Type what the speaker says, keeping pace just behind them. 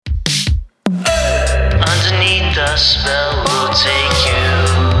a spell will take you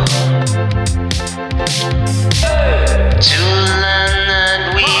to a land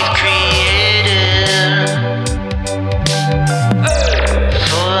that we've created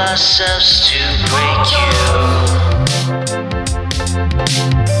for ourselves to break you.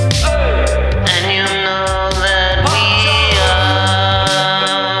 And you know that we are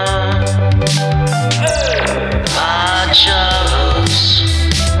Pacharos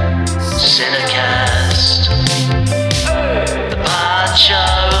Cinecast. The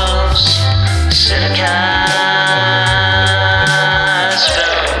Pacharos Cinecast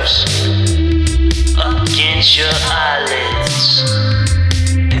films against your eyelids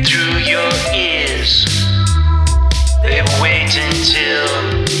and through your ears. They wait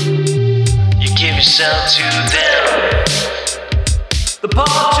until you give yourself to them. The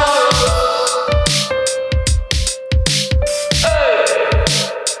Pacharos.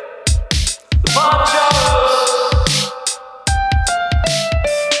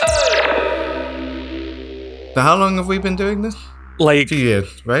 So how long have we been doing this? Like A few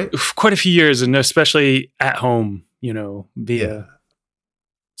years, right? quite a few years, and especially at home, via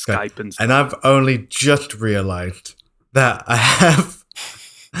Skype and stuff. And I've only just realized that I have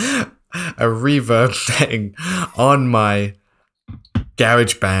a reverb thing on my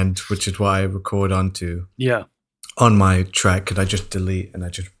GarageBand, which is what I record onto. Yeah. On my track, and I just delete and I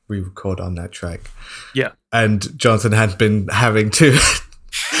just re-record on that track. Yeah. And Jonathan had been having to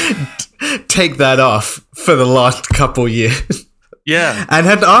take that off for the last couple years. Yeah. And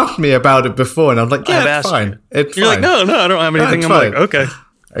had asked me about it before, and I was like, yeah, it's fine. It's You're fine. like, no, I don't have anything. I'm fine. like, okay.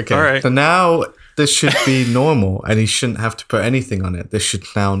 All right. So now this should be normal, and he shouldn't have to put anything on it. This should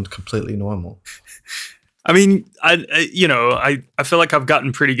sound completely normal. I mean, I feel like I've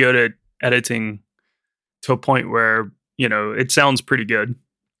gotten pretty good at editing to a point where, it sounds pretty good.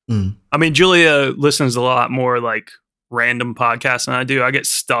 Mm. I mean, Julia listens a lot more like random podcasts than I do. I get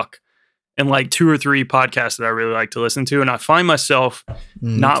stuck in like 2 or 3 podcasts that I really like to listen to. And I find myself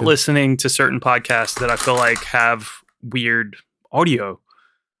not listening to certain podcasts that I feel like have weird audio.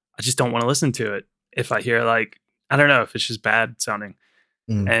 I just don't want to listen to it. If I hear I don't know, if it's just bad sounding.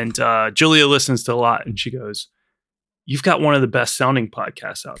 Mm. And Julia listens to a lot and she goes, "You've got one of the best sounding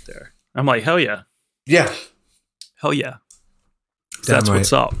podcasts out there." I'm like, hell yeah. Yeah. Hell yeah. Damn That's right.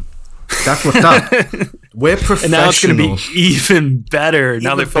 what's up. That's what's up. We're professionals. And now it's going to be even better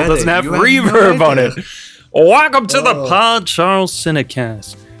now that Phil doesn't have You have reverb no on it. idea. Welcome to the Pod Charles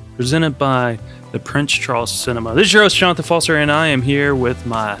Cinecast, presented by the Prince Charles Cinema. This is your host, Jonathan Foster, and I am here with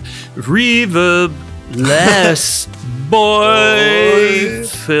my reverb-less boy,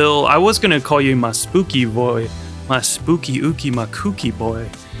 Phil. I was going to call you my spooky boy, my spooky ookie, my kooky boy.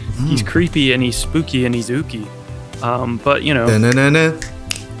 He's creepy and he's spooky and he's ooky. But, Da-na-na-na.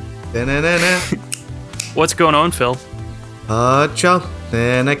 Da-na-na-na. what's going on, Phil? Charles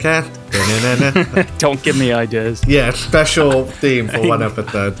Cinecast. Da-na-na-na. Don't give me ideas. Yeah, special theme for one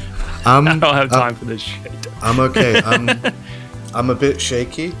episode. I don't have time for this shit. I'm okay. I'm a bit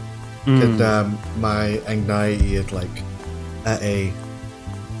shaky because my anxiety is at a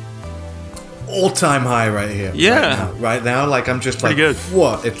all-time high right here. Yeah. Right now, I'm just pretty good.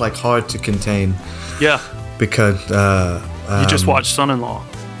 What? It's hard to contain. Yeah. Because You just watched Son-in-Law.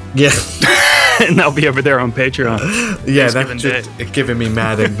 Yeah. And that'll be over there on Patreon. Yeah, that's just giving me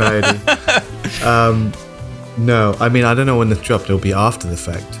mad anxiety. No, I mean, I don't know when this dropped. It'll be after the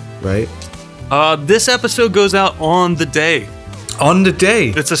fact, right? This episode goes out on the day. On the day.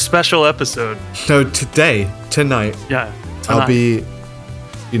 It's a special episode. So tonight, Yeah. I'll be,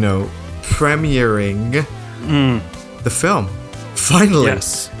 premiering the film. Finally.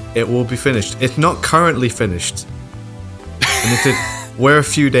 Yes. It will be finished. It's not currently finished. And we're a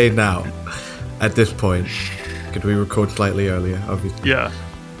few days now at this point. Could we record slightly earlier, obviously? Yeah.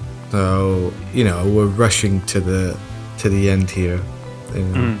 So, we're rushing to the end here.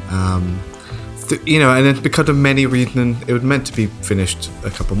 And it's because of many reasons. It was meant to be finished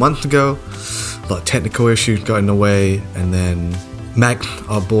a couple months ago. A lot of technical issues got in the way, and then Mac,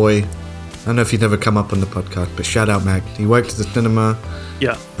 our boy, I don't know if he'd ever come up on the podcast, but shout out Mac. He worked at the cinema.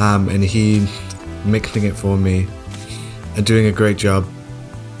 Yeah. And he mixing it for me and doing a great job.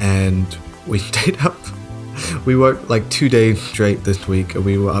 And we stayed up. We worked 2 days straight this week, and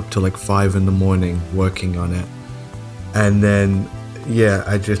we were up till 5 in the morning working on it. And then, yeah,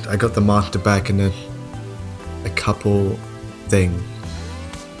 I got the master back, and then a couple things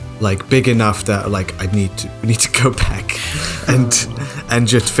big enough that we need to go back and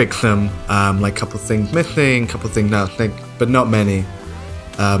just fix them. Couple things missing, couple things not, but not many.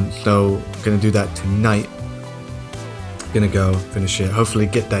 So gonna do that tonight. Gonna go finish it. Hopefully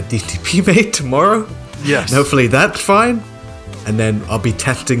get that DTP made tomorrow. Yes. And hopefully that's fine. And then I'll be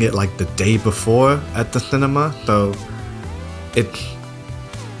testing it like the day before at the cinema. So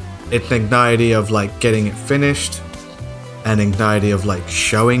it's anxiety of like getting it finished and anxiety of like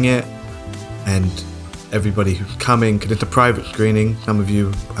showing it and everybody who's coming, because it's a private screening. Some of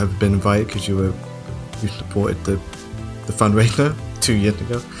you have been invited because you supported the fundraiser 2 years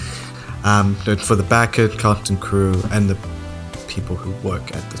ago. So it's for the backers, cast and crew, and the people who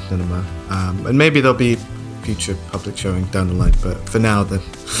work at the cinema. And maybe there'll be future public showing down the line, but for now, this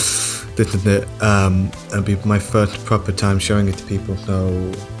is it. It'll be my first proper time showing it to people.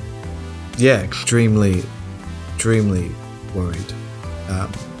 So yeah, extremely worried.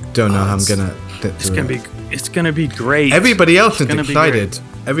 Don't know how I'm gonna sit through it. It's gonna be great. Everybody else is excited.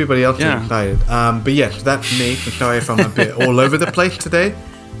 Everybody else is excited. But yes, that's me. I'm sorry if I'm a bit all over the place today.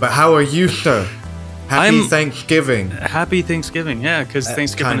 But how are you, sir? Happy Thanksgiving. Happy Thanksgiving, yeah, because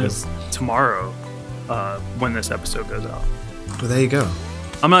Thanksgiving is tomorrow when this episode goes out. Well, there you go.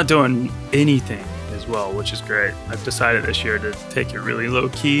 I'm not doing anything as well, which is great. I've decided this year to take it really low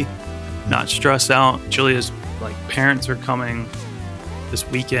key, not stress out. Julia's parents are coming this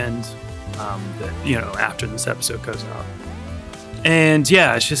weekend, after this episode goes out. And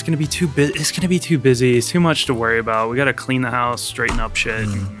yeah, it's just gonna be too busy. It's gonna be too busy. It's too much to worry about. We gotta clean the house, straighten up shit.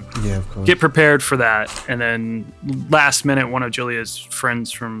 Yeah, of course. Get prepared for that. And then last minute, one of Julia's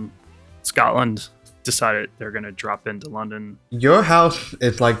friends from Scotland decided they're gonna drop into London. Your house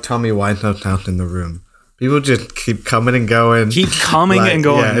is like Tommy Wiseau's house in The Room. People just keep coming and going. Keep coming and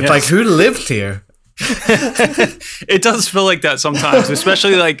going. Yeah, it's like, who lived here? It does feel like that sometimes,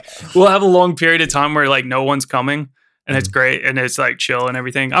 especially we'll have a long period of time where no one's coming and it's great and it's chill and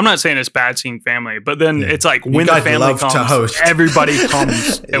everything. I'm not saying it's bad seeing family, but then it's when the family comes, everybody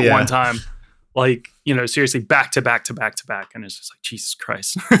comes at one time. Seriously, back to back to back to back, and it's just Jesus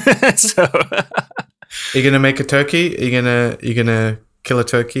Christ. So, are you gonna make a turkey? Are you gonna kill a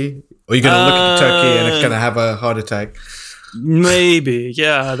turkey? Or are you gonna look at the turkey and it's gonna have a heart attack? Maybe,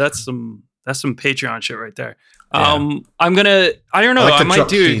 yeah. That's some Patreon shit right there. I don't know.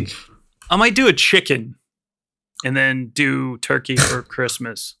 I might do a chicken and then do turkey for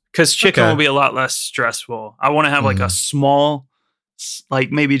Christmas, because chicken will be a lot less stressful. I want to have a small,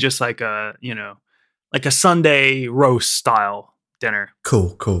 maybe just a Sunday roast style dinner.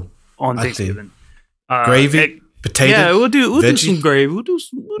 Cool. On Thanksgiving. Gravy, potatoes. Yeah, we'll do some gravy. We'll do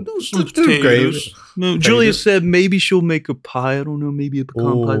some potatoes. No, Julia said maybe she'll make a pie. I don't know, maybe a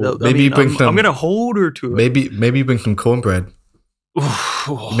pecan pie. I'm gonna hold her to it. Maybe bring some cornbread.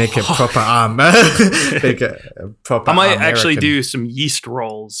 Make it proper. Make it proper. I might American. actually do some yeast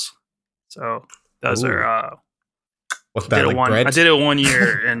rolls. So those are. What's that? Bread? I did it 1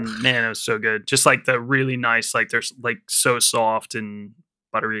 year, and man, it was so good. Just the really nice, they're so soft and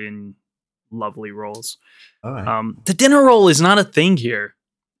buttery and lovely rolls. All right. The dinner roll is not a thing here.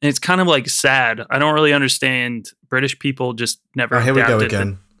 And it's kind of sad. I don't really understand. British people just never adapted. Here we go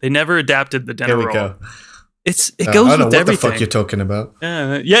again. They never adapted the dinner roll. Here we go. It goes with everything. I don't know what the fuck you're talking about.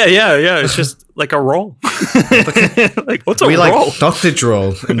 Yeah. It's just a roll. What's a roll? We like sausage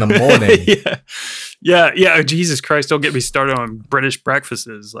rolls in the morning. Yeah. Jesus Christ! Don't get me started on British breakfasts,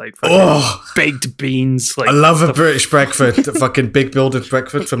 baked beans. I love a British breakfast. A fucking big builder's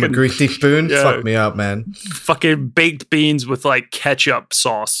breakfast from a greasy spoon. Yeah. Fuck me up, man. Fucking baked beans with ketchup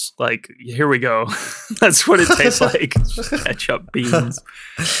sauce. Here we go. That's what it tastes like. Ketchup beans.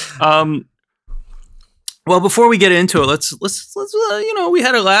 Well, before we get into it, let's we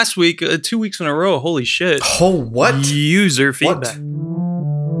had it last week, 2 weeks in a row. Holy shit! Oh, what? User feedback.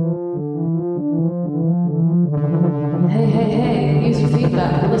 Hey! User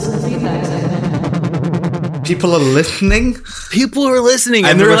feedback. Listen to feedback segment. People are listening. People are listening,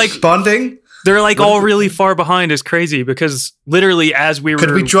 and they're responding. They're all really far behind. It's crazy because literally as we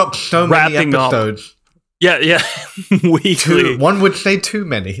were dropped so many episodes. Up, yeah, weekly. One would say too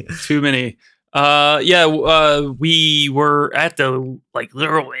many. Too many. We were at the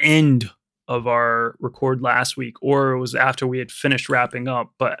literal end of our record last week, or it was after we had finished wrapping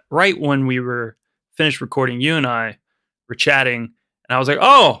up. But right when we were finished recording, you and I were chatting, and I was like,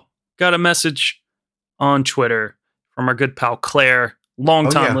 "Oh, got a message on Twitter from our good pal Claire,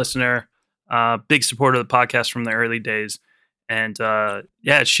 longtime listener, big supporter of the podcast from the early days." And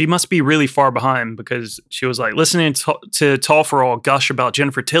she must be really far behind, because she was listening to Tall for All gush about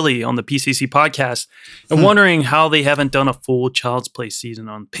Jennifer Tilly on the PCC podcast and wondering how they haven't done a full Child's Play season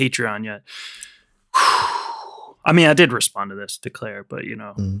on Patreon yet. I mean, I did respond to this to Claire, but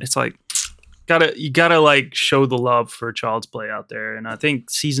it's you gotta show the love for Child's Play out there. And I think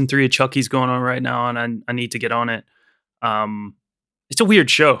season 3 of Chucky's going on right now, and I need to get on it. It's a weird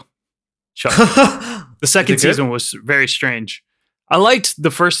show. Chucky. The second Is it good? season was very strange. I liked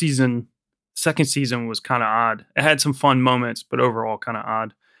the first season. Second season was kind of odd. It had some fun moments, but overall kind of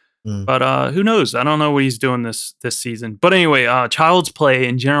odd. Mm. But who knows? I don't know what he's doing this season. But anyway, Child's Play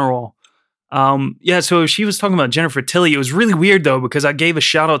in general. So she was talking about Jennifer Tilly. It was really weird though, because I gave a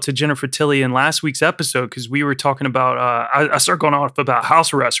shout out to Jennifer Tilly in last week's episode because we were talking about I started going off about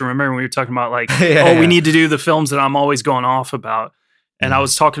House Arrest. Remember when we were talking about like, we need to do the films that I'm always going off about. And I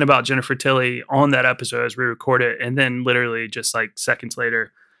was talking about Jennifer Tilly on that episode as we recorded, and then literally just like seconds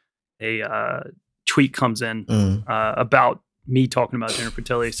later, a tweet comes in about me talking about Jennifer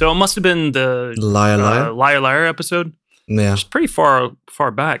Tilly. So it must have been the Liar episode. Yeah, it's pretty far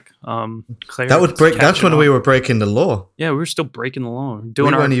back. Claire, that would break. That's when we were breaking the law. Yeah, we were still breaking the law.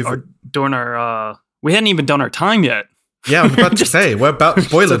 We hadn't even done our time yet. Yeah, I was about to say we're about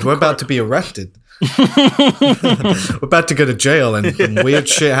spoilers. We're about to be arrested. We're about to go to jail, and weird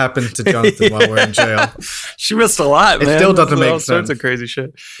shit happens to Jonathan while we're in jail. She missed a lot, man. It still doesn't make sense. All sorts of crazy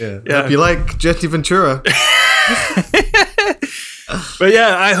shit. Yeah. Hope you like Jesse Ventura. But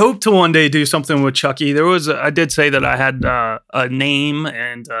yeah, I hope to one day do something with Chucky. I did say that I had a name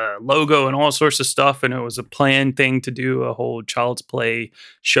and a logo and all sorts of stuff, and it was a planned thing to do a whole Child's Play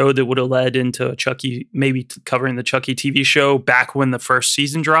show that would have led into Chucky, maybe covering the Chucky TV show back when the first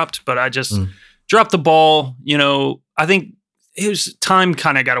season dropped. But I just dropped the ball. You know, I think it was time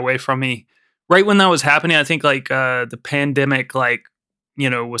kind of got away from me right when that was happening. I think like the pandemic, like, you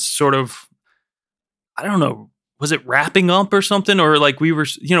know, was sort of, I don't know. Was it wrapping up or something? Or like we were,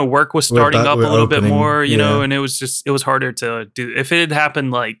 you know, work was starting up a little bit more, you know, and it was harder to do. If it had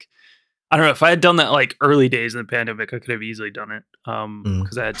happened like, I don't know, if I had done that like early days of the pandemic, I could have easily done it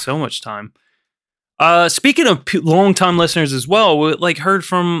because I had so much time. Speaking of long-time listeners as well, we like heard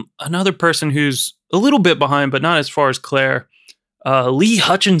from another person who's a little bit behind, but not as far as Claire. Lee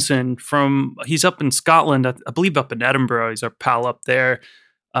Hutchinson he's up in Scotland, I believe up in Edinburgh. He's our pal up there.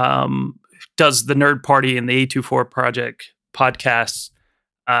 Does the Nerd Party and the A24 Project podcasts.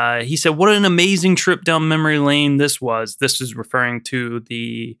 He said, what an amazing trip down memory lane this was. This is referring to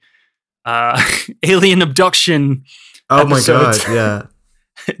the alien abduction episodes. My God, yeah.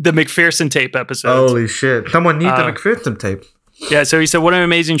 The McPherson tape episodes. Holy shit. Someone need the McPherson tape. Yeah, so he said, what an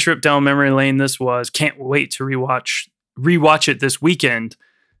amazing trip down memory lane this was. Can't wait to rewatch it this weekend.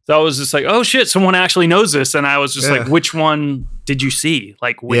 So I was just like, oh shit, someone actually knows this. And I was just like, which one did you see?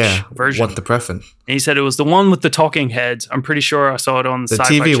 Like which version? What the preference? And he said it was the one with the talking heads. I'm pretty sure I saw it on the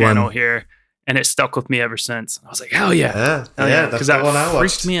Sci-Fi TV channel one. Here. And it stuck with me ever since. I was like, hell yeah. Yeah, because that one I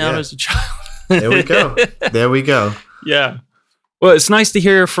watched. freaked me out as a child. There we go. Yeah. Well, it's nice to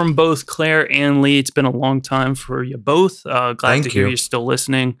hear from both Claire and Lee. It's been a long time for you both. Glad to hear you're still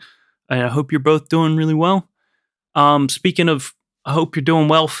listening. And I hope you're both doing really well. Speaking of, I hope you're doing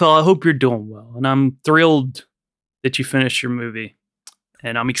well, Phil. I hope you're doing well. And I'm thrilled that you finished your movie.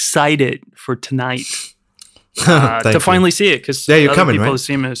 And I'm excited for tonight to finally see it. Because you're coming, people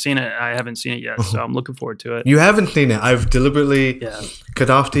right? have seen it. I haven't seen it yet. So I'm looking forward to it. You haven't seen it. I've deliberately, because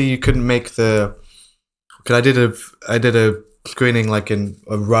after you couldn't make because I did a screening, like in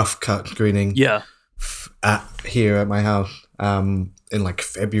a rough cut screening. Yeah. Here at my house in like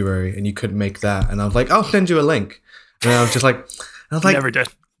February, and you couldn't make that. And I was like, I'll send you a link. And I was just like, never did.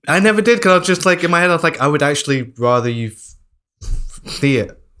 I never did, because I was just like, in my head, I was like, I would actually rather you see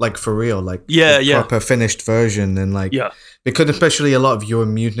it, like, for real, like, proper finished version, and like, because especially a lot of your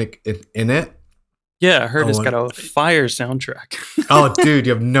music in it. Yeah, I heard it's got a fire soundtrack. Oh, dude,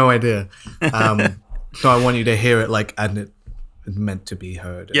 you have no idea. So I want you to hear it, like, and it's meant to be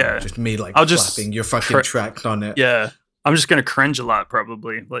heard. Yeah, just me, like, I'll slapping your fucking tracks on it. Yeah, I'm just gonna cringe a lot,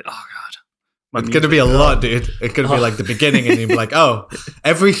 probably. Like, oh god. It's going to be a lot, dude. It's going to be like the beginning, and you'll be like, oh,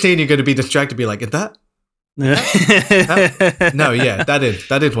 every scene you're going to be distracted, be like, is that? Huh? No, yeah, that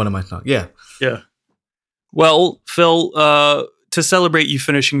is one of my songs. Yeah. Yeah. Well, Phil, to celebrate you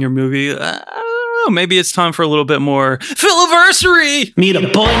finishing your movie, I don't know, maybe it's time for a little bit more Philiversary! Meet a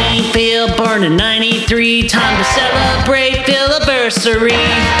boy named Phil, born in 93. Time to celebrate Philiversary.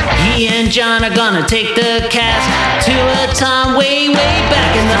 He and John are gonna take the cast to a time way, way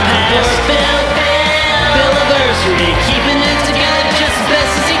back in the past. Philiversary, keeping it together just as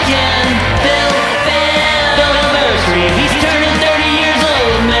best as he can. Philiversary, he's turning 30 years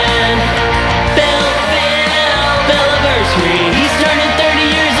old, man. Philiversary, he's turning 30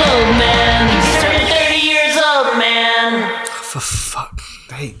 years old, man. He's turning 30 years old, man. For fuck's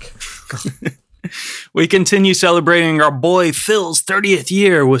sake. We continue celebrating our boy Phil's 30th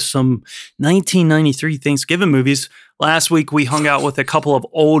year with some 1993 Thanksgiving movies. Last week, we hung out with a couple of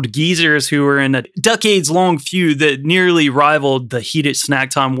old geezers who were in a decades-long feud that nearly rivaled the heated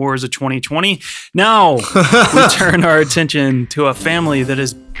snack time wars of 2020. Now, we turn our attention to a family that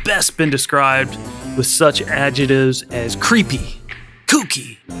has best been described with such adjectives as creepy,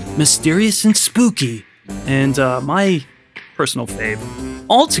 kooky, mysterious, and spooky. And my personal fave,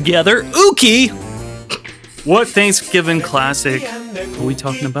 altogether ooky. What Thanksgiving classic are we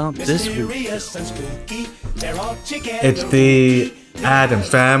talking about this week? It's the Addams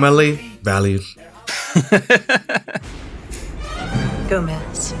Family Values.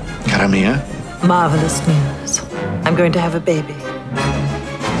 Gomez. Cara mia. Marvelous news. I'm going to have a baby.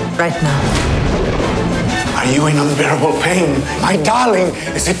 Right now. Are you in unbearable pain? My darling,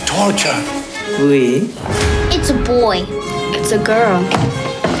 is it torture? Oui. It's a boy. It's a girl.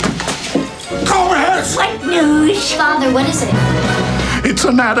 Gomez! What news? Father, what is it? It's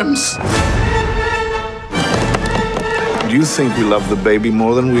an Addams. Do you think we love the baby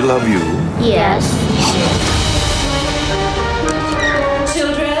more than we love you? Yes.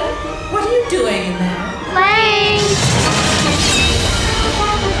 Children, what are you doing in there? Playing.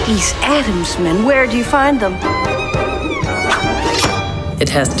 These Addams men, where do you find them? It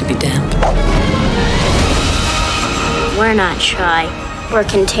has to be damp. We're not shy. We're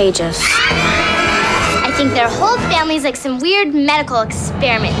contagious. I think their whole family's like some weird medical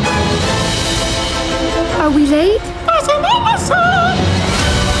experiment. Are we late? There's an innocent!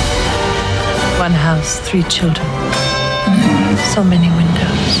 One house, 3 children. So many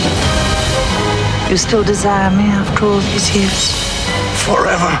windows. You still desire me after all these years?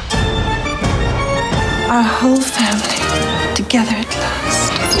 Forever. Our whole family together at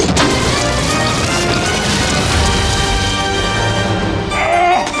last.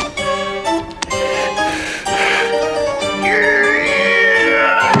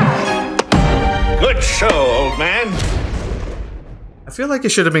 Good show, old man. I feel like it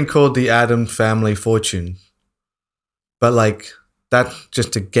should have been called the Addams Family Fortune. But like, that's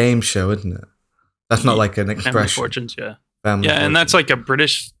just a game show, isn't it? That's not like an expression. Family Fortunes, yeah. Family And Fortune. that's like a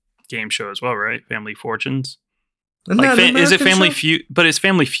British game show as well, right? Family Fortunes. Isn't Like, that an is it American Family show? Feud? But it's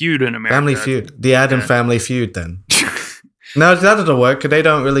Family Feud in America. Family Feud. The Addams Yeah. Family Feud, then. No, that doesn't work because they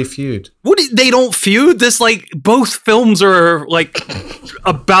don't really feud. They don't feud? This, like, both films are, like,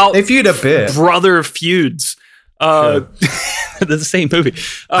 about They feud a bit. brother feuds. They're the same movie.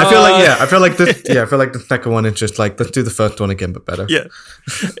 I feel like I feel like this. Yeah, I feel like the second one is just like let's do the first one again, but better. Yeah.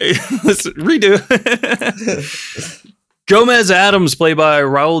 Let's redo. Gomez Addams, played by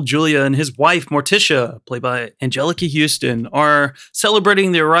Raul Julia, and his wife, Morticia, played by Angelica Houston, are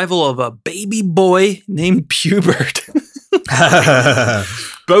celebrating the arrival of a baby boy named Pubert.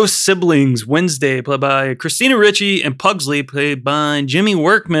 Both siblings, Wednesday, played by Christina Ricci, and Pugsley, played by Jimmy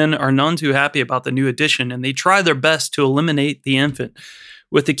Workman, are none too happy about the new addition, and they try their best to eliminate the infant.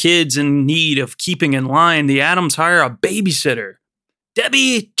 With the kids in need of keeping in line, the Addams hire a babysitter,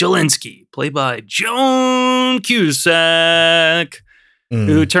 Debbie Jelinski, played by Joan Cusack,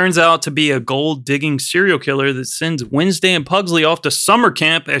 who turns out to be a gold-digging serial killer that sends Wednesday and Pugsley off to summer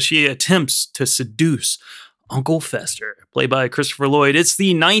camp as she attempts to seduce Uncle Fester, played by Christopher Lloyd. It's the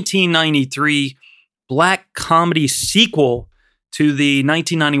 1993 black comedy sequel to the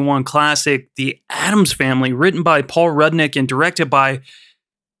 1991 classic The Addams Family, written by Paul Rudnick and directed by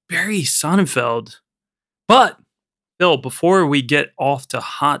Barry Sonnenfeld. But, Bill, before we get off to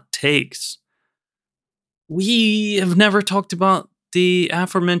hot takes, we have never talked about the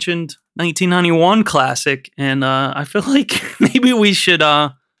aforementioned 1991 classic, and I feel like maybe we should do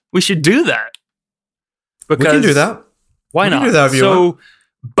that. We can do that. Why We can not? do that if you So, want.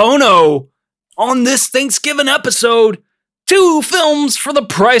 Bono, on this Thanksgiving episode, 2 films for the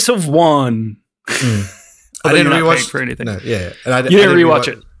price of 1. I Although didn't you're not paying rewatch for anything. No, yeah, and I You didn't rewatch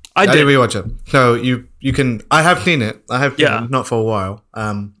it. I did. didn't rewatch it. So you can. I have seen it. I have seen Yeah. it, not for a while.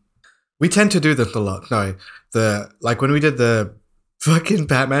 We tend to do this a lot. No, like when we did the fucking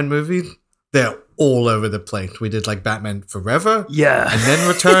Batman movies, they're all over the place. We did like Batman Forever, Yeah. and then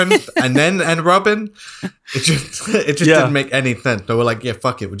Return, and Robin. It just Yeah. didn't make any sense. So we're like, yeah,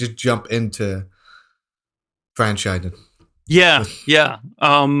 fuck it. We'll just jump into franchising. Yeah.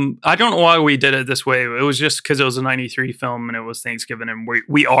 I don't know why we did it this way. It was just because it was a 93 film and it was Thanksgiving, and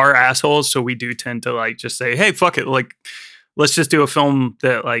we are assholes, so we do tend to like just say, hey, fuck it. Like, let's just do a film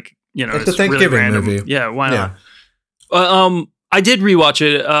that, like, you know, It's a is really Thanksgiving random. movie. Yeah, why not? I did rewatch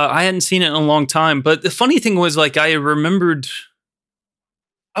it. I hadn't seen it in a long time, but the funny thing was, like, I remembered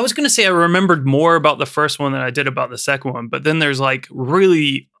more about the first one than I did about the second one, but then there's like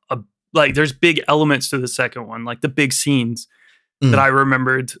really there's big elements to the second one, like the big scenes that I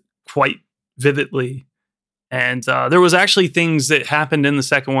remembered quite vividly. And there was actually things that happened in the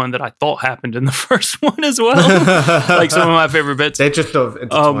second one that I thought happened in the first one as well. Like some of my favorite bits. They just sort of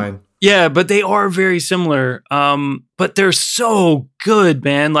intertwine. Yeah, but they are very similar. But they're so good,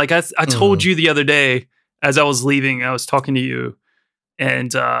 man. Like I told you the other day as I was leaving, I was talking to you,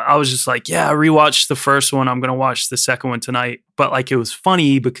 and I was just like, yeah, I rewatched the first one. I'm going to watch the second one tonight. But like, it was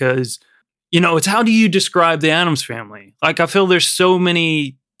funny because, you know, it's how do you describe the Addams Family? Like, I feel there's so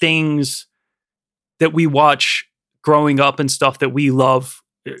many things that we watch growing up and stuff that we love,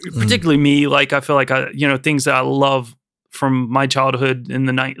 particularly me. Like, I feel like things that I love from my childhood in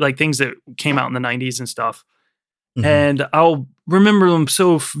the night, like things that came out in the 90s and stuff. Mm-hmm. And I'll remember them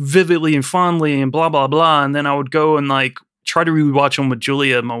so vividly and fondly and blah, blah, blah. And then I would go and like try to rewatch them with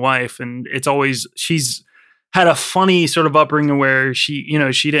Julia, my wife. And it's always, she's had a funny sort of upbringing where she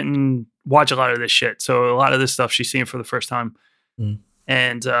didn't watch a lot of this shit. So a lot of this stuff she's seeing for the first time. Mm.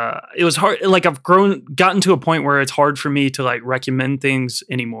 And it was hard. Like I've gotten to a point where it's hard for me to like recommend things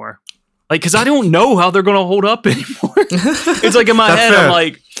anymore. Like, cause I don't know how they're going to hold up anymore. It's like in my head, fair. I'm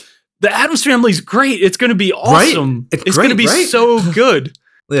like, the Addams Family is great. It's going to be awesome. Right? It's going to be so good.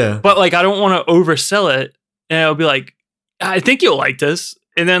 Yeah. But like, I don't want to oversell it. And I'll be like, I think you'll like this.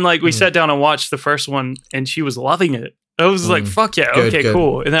 And then like we sat down and watched the first one and she was loving it. I was like, fuck yeah. Good, okay, good.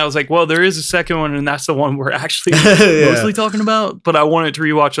 Cool. And I was like, well, there is a second one and that's the one we're actually mostly talking about. But I wanted to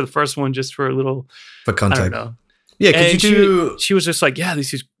rewatch the first one just for a little, for context. I don't know. Yeah, because she was just like, yeah,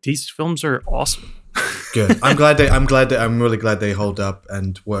 these films are awesome. Good. I'm really glad they hold up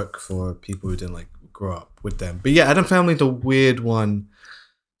and work for people who didn't like grow up with them. But yeah, Addams Family's a weird one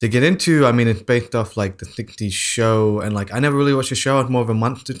to get into. I mean, it's based off like the 60s show, and like I never really watched the show. I'm more of a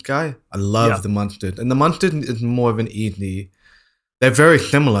Munsters guy. I love the Munsters, and the Munsters is more of an indie. They're very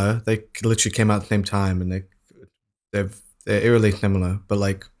similar. They literally came out at the same time, and they're eerily similar. But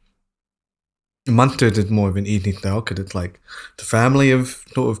like Munsters is more of an indie style because it's like the family of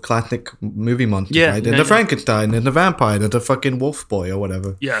sort of classic movie monsters, right? And the Frankenstein and the vampire and the fucking wolf boy or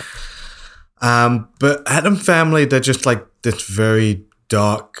whatever. Yeah. But Addams Family, they're just like this very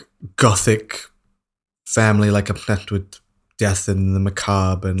dark, gothic family, like obsessed with death and the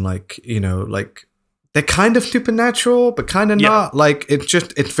macabre, and like, you know, like they're kind of supernatural, but kind of not. Like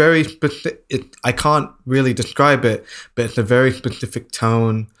it's very specific. I can't really describe it, but it's a very specific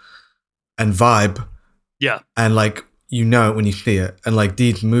tone and vibe. Yeah. And like, you know it when you see it. And like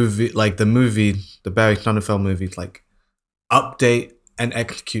these movies, like the Barry Sonnenfeld movies, like update and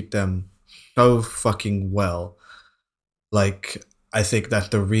execute them so fucking well. Like, I think that's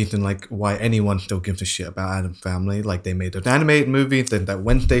the reason like why anyone still gives a shit about Addams Family. Like they made an animated movie, then that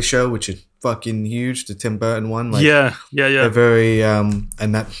Wednesday show, which is fucking huge, the Tim Burton one. Like, yeah. They're very and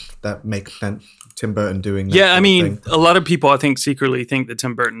that makes sense. Tim Burton doing that. Yeah, I mean, a lot of people I think secretly think that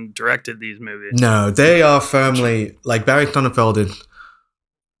Tim Burton directed these movies. No, they are firmly like Barry Sonnenfeld is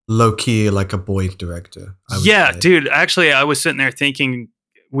low key like a boys director. Yeah, dude. Actually, I was sitting there thinking.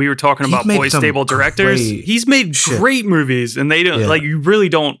 We were talking about boys stable directors. He's made great movies, and they don't like you really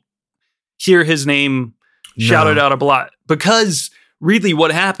don't hear his name shouted out a lot because really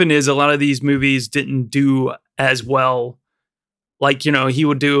what happened is a lot of these movies didn't do as well. Like, you know, he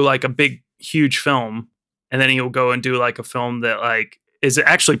would do like a big, huge film, and then he'll go and do like a film that like is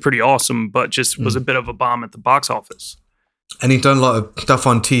actually pretty awesome, but just was a bit of a bomb at the box office. And he's done a lot of stuff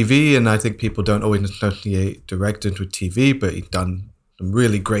on TV, and I think people don't always associate directors with TV, but he's done some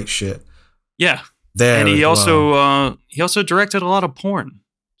really great shit. Yeah. And he also directed a lot of porn.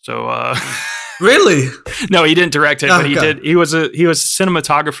 So really? No, he didn't direct it, but he did. He was a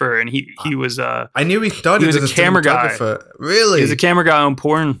cinematographer, and he was I knew he started as a camera guy. Really? He was a camera guy on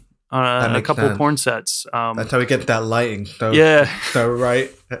porn on a couple of porn sets. That's how we get that lighting. So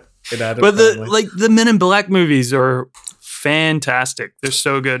right. But the Men in Black movies are fantastic. They're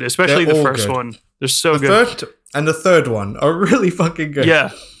so good, especially the first one. They're so good. The first and the third one are really fucking good.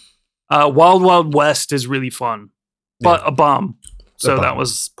 Yeah. Wild Wild West is really fun, but a bomb. So that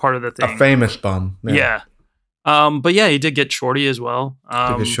was part of the thing. A famous bomb. Yeah. But yeah, he did get Shorty as well.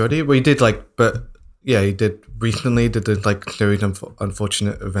 Shorty? Well, he did he did recently did the like series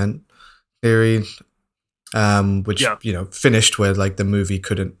Unfortunate Event series, which you know finished where like the movie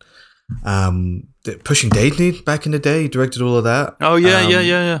couldn't. Pushing Daisy back in the day, he directed all of that. Oh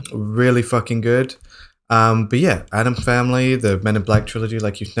yeah. Really fucking good. But yeah, Addams Family, the Men in Black trilogy,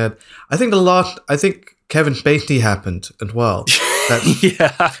 like you said. I think Kevin Spacey happened as well.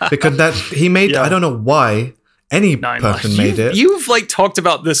 Because he made. I don't know why any person made it. You've like talked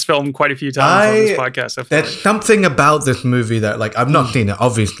about this film quite a few times on this podcast. There's something about this movie that like I've not seen it,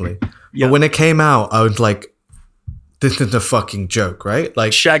 obviously. Yeah. But when it came out, I was like, this is a fucking joke, right?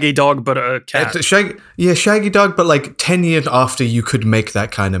 Like Shaggy Dog, but a cat. Shaggy Dog, but like 10 years after you could make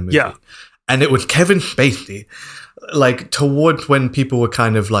that kind of movie. Yeah. And it was Kevin Spacey, like towards when people were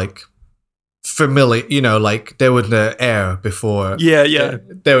kind of like familiar, you know, like there was the air before. Yeah.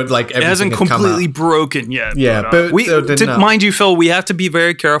 There was like everything it hasn't had come completely out. broken yet. Yeah, but mind you, Phil, we have to be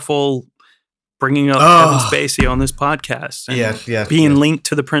very careful bringing up Kevin Spacey on this podcast. And being linked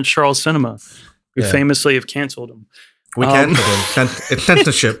to the Prince Charles Cinema. We famously have canceled him. We canceled him. It's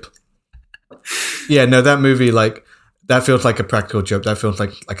censorship. Yeah, no, that movie, like, that feels like a practical joke. That feels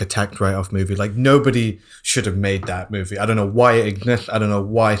like a tax write-off movie. Like, nobody should have made that movie. I don't know why it exists. I don't know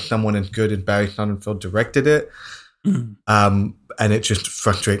why someone as good as Barry Sonnenfeld directed it. And it just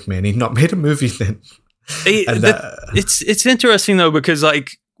frustrates me. And he's not made a movie since. It's interesting, though, because,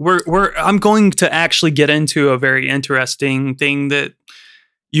 like, I'm going to actually get into a very interesting thing that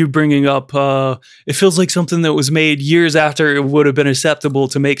you bringing up. It feels like something that was made years after it would have been acceptable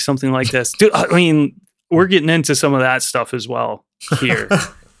to make something like this. Dude, I mean, we're getting into some of that stuff as well here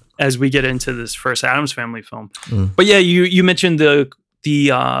as we get into this first Addams Family film. But yeah, you mentioned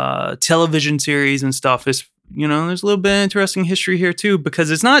the television series and stuff. Is, you know, there's a little bit of interesting history here too,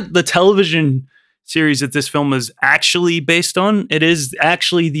 because it's not the television series that this film is actually based on. It is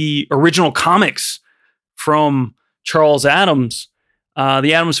actually the original comics from Charles Addams.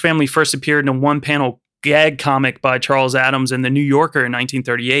 The Addams Family first appeared in a one-panel gag comic by Charles Addams in The New Yorker in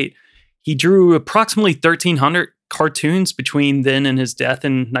 1938. He drew approximately 1,300 cartoons between then and his death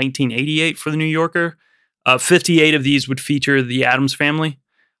in 1988 for The New Yorker. 58 of these would feature the Addams Family.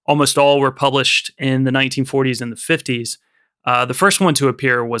 Almost all were published in the 1940s and the 50s. The first one to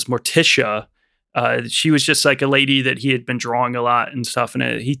appear was Morticia. She was just like a lady that he had been drawing a lot and stuff. And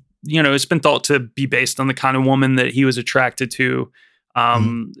it's been thought to be based on the kind of woman that he was attracted to.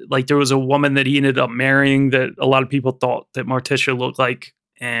 Like there was a woman that he ended up marrying that a lot of people thought that Morticia looked like,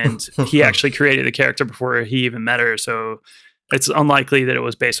 and he actually created the character before he even met her. So it's unlikely that it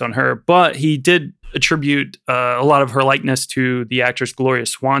was based on her, but he did attribute a lot of her likeness to the actress Gloria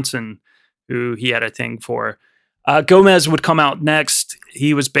Swanson, who he had a thing for. Gomez would come out next.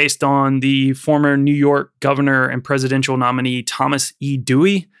 He was based on the former New York governor and presidential nominee Thomas E.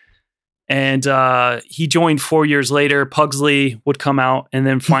 Dewey. And he joined 4 years later. Pugsley would come out, and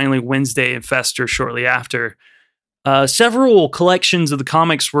then finally Wednesday and Fester shortly after. Several collections of the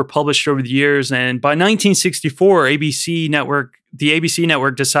comics were published over the years, and by 1964, the ABC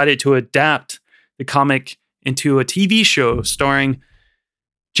network decided to adapt the comic into a TV show starring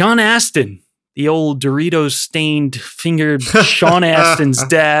John Astin, the old Doritos-stained fingered Sean Astin's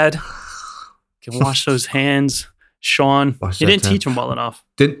dad. Can wash those hands. Sean, he didn't teach him well enough.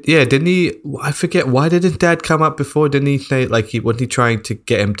 Didn't he? I forget, why did his dad come up before? Didn't he say, like, wasn't he trying to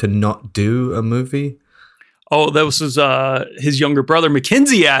get him to not do a movie? Oh, that was his younger brother,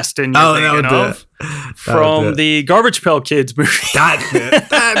 Mackenzie Astin, from the Garbage Pail Kids movie.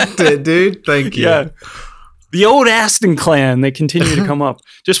 That's it, dude. Thank you. Yeah. The old Astin clan, they continue to come up.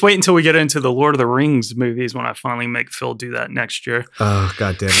 Just wait until we get into the Lord of the Rings movies when I finally make Phil do that next year. Oh,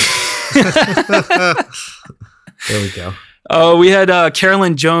 God damn it. There we go. We had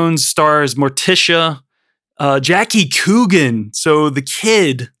Carolyn Jones stars Morticia, Jackie Coogan, so the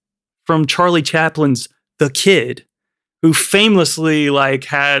kid from Charlie Chaplin's The Kid, who famously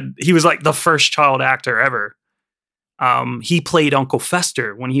he was like the first child actor ever. He played Uncle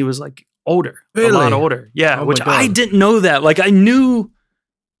Fester when he was like older, a lot older. Yeah, which I didn't know that. Like I knew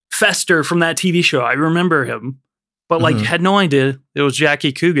Fester from that TV show. I remember him, but had no idea it was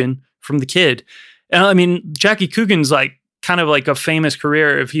Jackie Coogan from The Kid. And I mean, Jackie Coogan's like kind of like a famous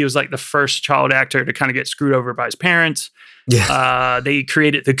career if he was like the first child actor to kind of get screwed over by his parents. Yeah. They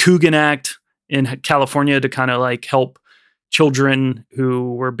created the Coogan Act in California to kind of like help children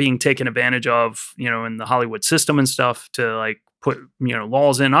who were being taken advantage of, in the Hollywood system and stuff, to like put,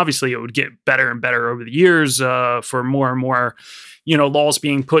 laws in. Obviously, it would get better and better over the years for more and more, laws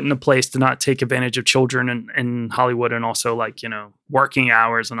being put into place to not take advantage of children in Hollywood, and also like, working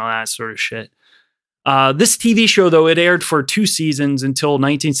hours and all that sort of shit. This TV show, though, it aired for 2 seasons until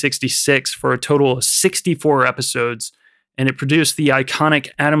 1966 for a total of 64 episodes, and it produced the iconic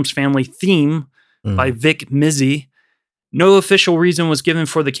Addams Family theme by Vic Mizzy. No official reason was given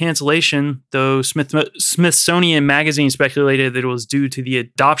for the cancellation, though Smithsonian Magazine speculated that it was due to the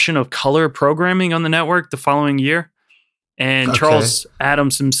adoption of color programming on the network the following year. And Charles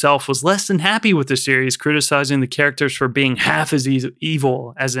Addams himself was less than happy with the series, criticizing the characters for being half as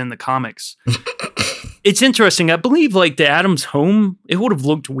evil as in the comics. It's interesting. I believe like the Addams home, it would have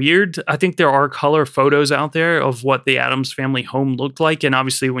looked weird. I think there are color photos out there of what the Addams family home looked like. And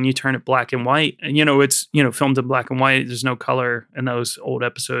obviously when you turn it black and white, and it's, filmed in black and white, there's no color in those old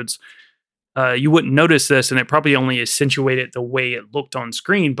episodes. You wouldn't notice this, and it probably only accentuated the way it looked on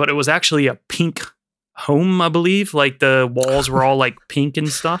screen, but it was actually a pink home, I believe. Like the walls were all like pink and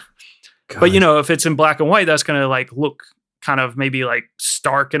stuff. God. But if it's in black and white, that's going to like look kind of maybe like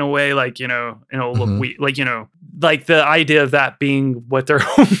stark in a way, like, it'll look weird, like, like the idea of that being what their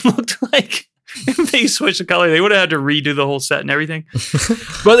home looked like. If they switched the color, they would have had to redo the whole set and everything.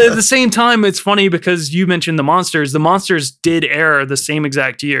 But at the same time, it's funny because you mentioned The Monsters. The Monsters did air the same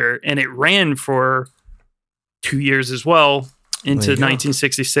exact year, and it ran for 2 years as well, into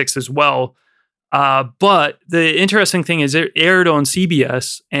 1966 as well. But the interesting thing is it aired on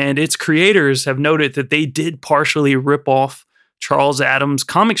CBS, and its creators have noted that they did partially rip off Charles Addams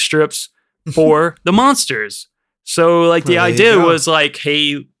comic strips for The Monsters. So like the idea was like,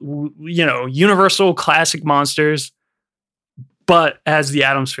 hey, Universal classic monsters, but as the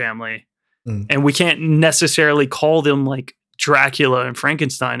Addams family. And we can't necessarily call them like Dracula and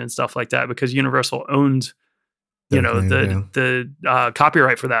Frankenstein and stuff like that because Universal owned the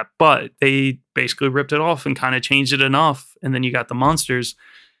copyright for that, but they basically ripped it off and kind of changed it enough. And then you got the Monsters.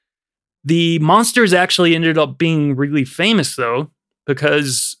 The Monsters actually ended up being really famous though,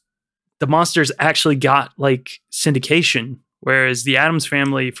 because the Monsters actually got like syndication, whereas the Addams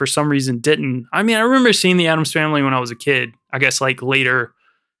family for some reason didn't. I mean, I remember seeing the Addams family when I was a kid, I guess like later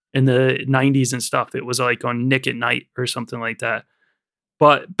in the 90s and stuff. It was like on Nick at Night or something like that.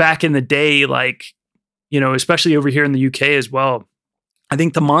 But back in the day, like, especially over here in the UK as well, I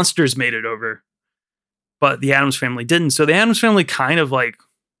think the Monsters made it over, but the Addams family didn't. So the Addams family kind of like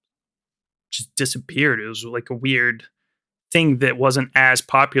just disappeared. It was like a weird thing that wasn't as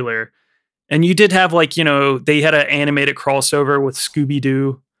popular. And you did have like, they had an animated crossover with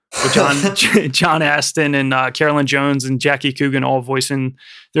Scooby-Doo with John Astin and Carolyn Jones and Jackie Coogan all voicing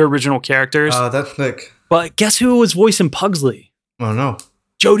their original characters. Oh, that's Nick. But guess who was voicing Pugsley? Oh, no.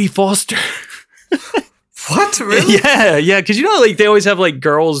 Jodie Foster. What? Really? Yeah. Because like they always have like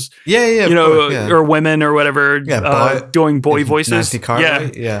girls, or women or whatever, doing boy voices. Nancy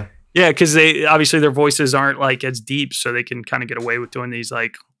Cartwright? Yeah. Because they obviously their voices aren't like as deep, so they can kind of get away with doing these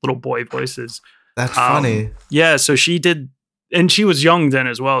like little boy voices. That's funny. Yeah, so she did, and she was young then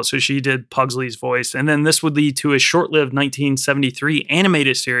as well. So she did Pugsley's voice, and then this would lead to a short-lived 1973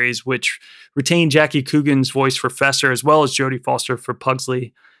 animated series, which retained Jackie Coogan's voice for Fester as well as Jodie Foster for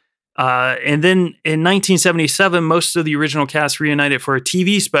Pugsley. And then in 1977, most of the original cast reunited for a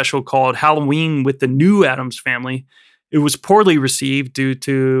TV special called Halloween with the New Addams Family. It was poorly received due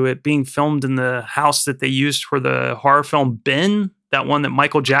to it being filmed in the house that they used for the horror film Ben, that one that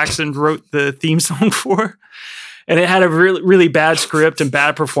Michael Jackson wrote the theme song for. And it had a really, really bad script and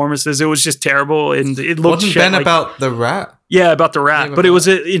bad performances. It was just terrible, and it looked. Wasn't Ben about the rat? Yeah, about the rat. But it was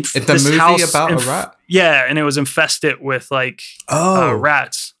it's the movie house about a rat. Yeah, and it was infested with like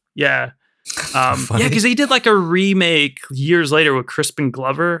rats. Yeah. Because they did like a remake years later with Crispin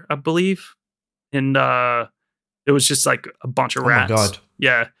Glover, I believe. And it was just like a bunch of rats. Oh my God.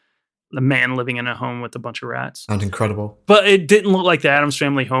 Yeah. The man living in a home with a bunch of rats. Sounds incredible. But it didn't look like the Addams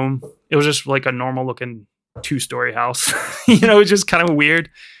family home. It was just like a normal looking 2-story house. It's just kind of weird.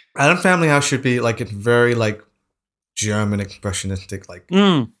 Addams family house should be like a very like German expressionistic,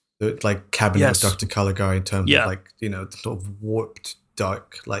 like cabinet of Dr. Caligari in terms of like, sort of warped,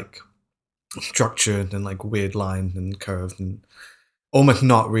 dark, like structured and like weird lines and curves and almost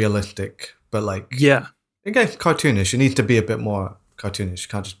not realistic, but like again, cartoonish. It needs to be a bit more cartoonish. It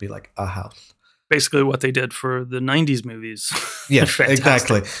can't just be like a house. Basically what they did for the 90s movies. Yeah,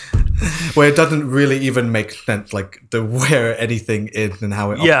 exactly. Where it doesn't really even make sense, like where anything is and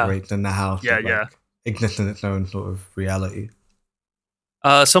how it operates in the house. Exists in its own sort of reality.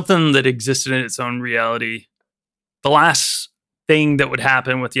 Something that existed in its own reality. The last thing that would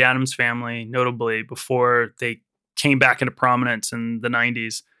happen with the Addams family, notably before they came back into prominence in the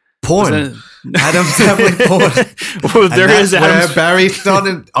 90s. Porn. Addams family porn. Well, there is Addams. Where Barry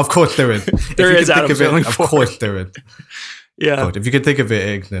started. Of course there is. There is Addams family porn. Of course there is. Yeah. If you could think of it,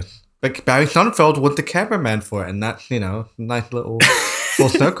 it exists. Like Barry Sonnenfeld was the cameraman for it, and that's, nice little full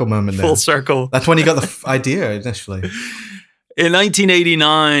circle moment there. Full circle. That's when he got the idea initially. In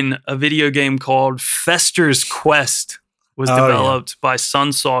 1989, a video game called Fester's Quest was developed by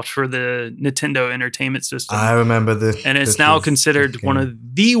Sunsoft for the Nintendo Entertainment System. I remember this. And it's now considered one of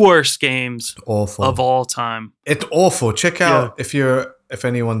the worst games awful of all time. It's awful. Check out, if you're if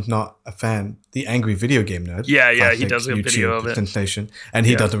anyone's not a fan, the Angry Video Game Nerd. Yeah, he classic does a video of it. Sensation, and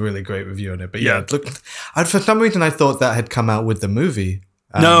he does a really great review on it. But look, for some reason I thought that had come out with the movie.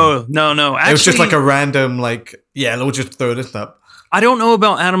 No. Actually, it was just like a random, we'll just throw this up. I don't know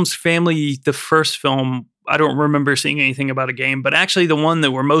about Addams Family, the first film. I don't remember seeing anything about a game, but actually the one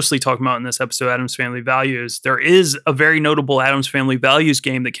that we're mostly talking about in this episode, Addams Family Values, there is a very notable Addams Family Values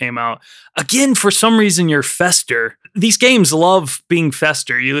game that came out. Again, for some reason, you're Fester. These games love being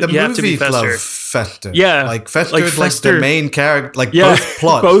Fester. You have to be Fester. Love Fester. Yeah. Like Fester is like the main character, both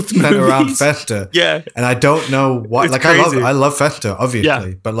plots both center around Fester. Yeah. And I don't know why. It's I love Fester,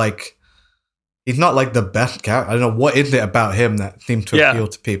 obviously, but he's not like the best character. I don't know what is it about him that seems to appeal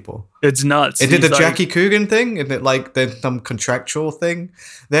to people. It's nuts. Is it the Jackie Coogan thing? Is it like there's some contractual thing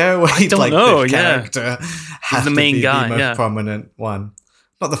there where he's don't know. The character has the main guy, the most prominent one?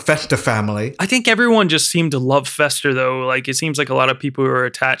 Not the Fester family. I think everyone just seemed to love Fester though. Like it seems like a lot of people who are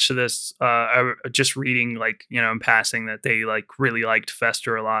attached to this are just reading in passing that they really liked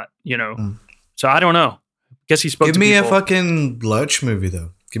Fester a lot. So I don't know. Guess he spoke. Give to me people. a fucking Lurch movie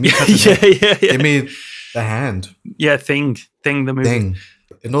though. Give me yeah. Give me The Hand. Yeah, Thing the movie. Thing.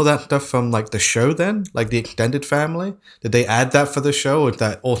 And all that stuff from the show then? Like the extended family? Did they add that for the show, or is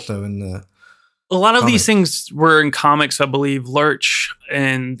that also in the a lot of comics? these things were in comics, I believe. Lurch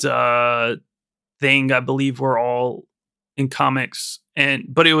and Thing, I believe, were all in comics.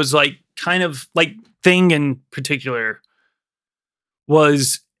 But it was kind of Thing in particular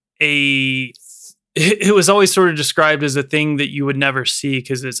was it was always sort of described as a thing that you would never see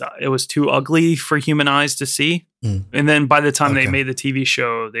because it was too ugly for human eyes to see. And then by the time they made the TV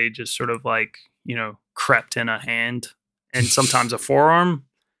show, they just sort of crept in a hand and sometimes a forearm.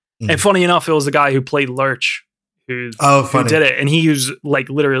 And funny enough, it was the guy who played Lurch who did it. And he was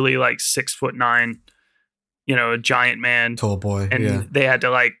literally 6'9", a giant man. Tall boy. And they had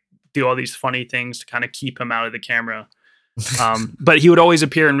to do all these funny things to kind of keep him out of the camera. But he would always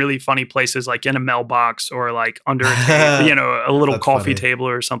appear in really funny places, like in a mailbox or under a table, a little coffee table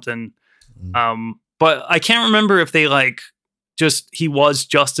or something. But I can't remember if they he was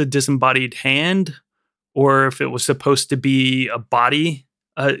just a disembodied hand or if it was supposed to be a body.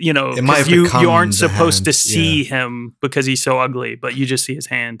 Because you aren't supposed to see him because he's so ugly, but you just see his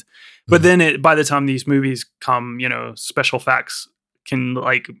hand. But then by the time these movies come, special effects can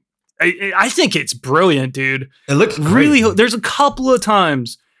I think it's brilliant, dude. It looks really. great. There's a couple of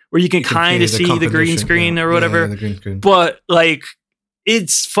times where you can kind of see the green screen or whatever, the green screen. but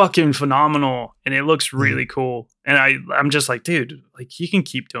it's fucking phenomenal and it looks really cool. And I'm just dude, you can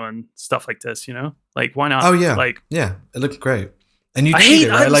keep doing stuff like this, why not? Oh yeah, yeah, it looks great. And you cheat it,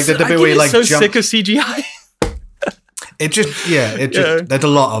 right? The bit where you so jump. Sick of CGI. It just there's a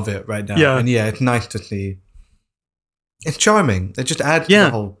lot of it right now, and it's nice to see. It's charming. It just adds to the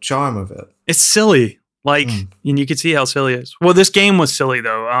whole charm of it. It's silly. And you can see how silly it is. Well, this game was silly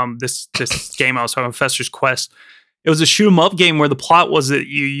though. This game I was talking about, Fester's Quest. It was a shoot 'em up game where the plot was that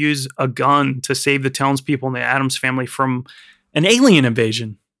you use a gun to save the townspeople in the Addams family from an alien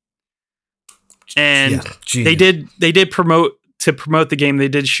invasion. And they did promote the game. They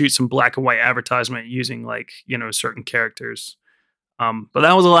did shoot some black and white advertisement using certain characters. But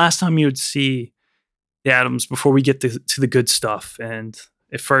that was the last time you would see the Addams before we get to the good stuff. And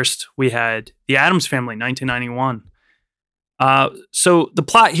at first we had the Addams Family, 1991. So the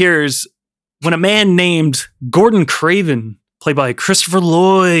plot here is when a man named Gordon Craven, played by Christopher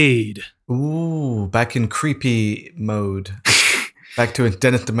Lloyd. Ooh, back in creepy mode. Back to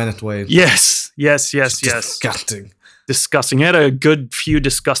Dennis the Menace ways. Yes. Disgusting. He had a good few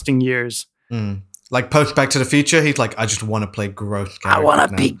disgusting years. Post Back to the Future, he's I just want to play gross characters. I want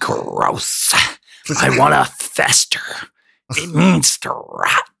to be gross. I want to fester. It means to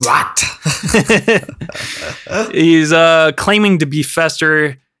rot. He's claiming to be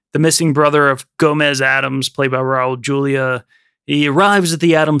Fester, the missing brother of Gomez Addams, played by Raul Julia. He arrives at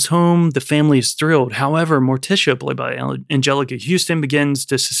the Addams home. The family is thrilled. However, Morticia, played by Angelica Houston, begins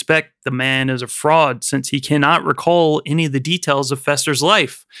to suspect the man is a fraud since he cannot recall any of the details of Fester's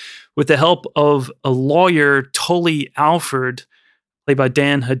life. With the help of a lawyer, Tully Alford, played by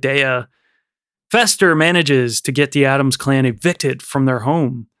Dan Hedaya, Fester manages to get the Addams clan evicted from their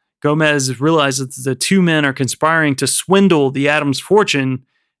home. Gomez realizes that the two men are conspiring to swindle the Addams fortune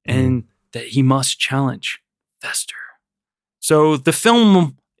and that he must challenge Fester. So the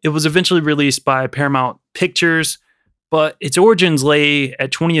film, it was eventually released by Paramount Pictures, but its origins lay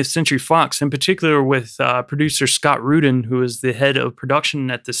at 20th Century Fox, in particular with producer Scott Rudin, who was the head of production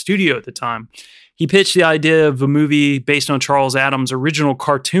at the studio at the time. He pitched the idea of a movie based on Charles Addams' original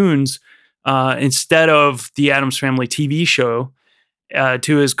cartoons instead of the Addams Family TV show.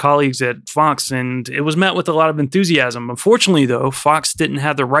 to his colleagues at Fox, and it was met with a lot of enthusiasm. Unfortunately, though, Fox didn't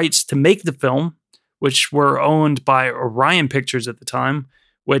have the rights to make the film, which were owned by Orion Pictures at the time,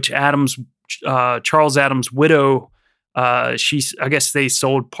 which Charles Addams' widow, I guess they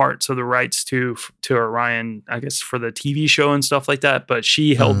sold parts of the rights to Orion, I guess for the TV show and stuff like that, but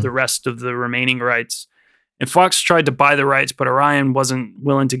she held the rest of the remaining rights. And Fox tried to buy the rights, but Orion wasn't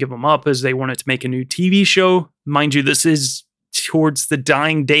willing to give them up as they wanted to make a new TV show. Mind you, this is towards the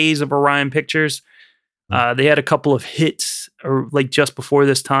dying days of Orion Pictures. They had a couple of hits or like just before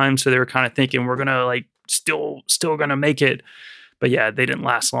this time, so they were kind of thinking we're gonna like still gonna make it. But yeah, they didn't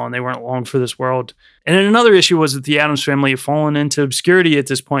last long. They weren't long for this world. And then another issue was that the Addams family had fallen into obscurity at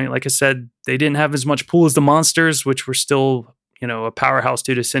this point. Like I said, they didn't have as much pull as the Monsters, which were still, a powerhouse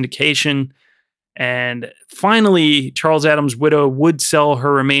due to syndication. And finally, Charles Addams' widow would sell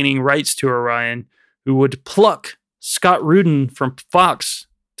her remaining rights to Orion, who would pluck Scott Rudin from Fox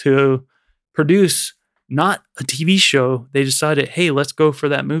to produce not a TV show. They decided, hey, let's go for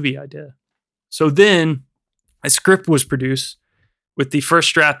that movie idea. So then a script was produced with the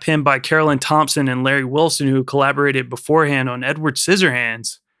first draft penned by Carolyn Thompson and Larry Wilson, who collaborated beforehand on Edward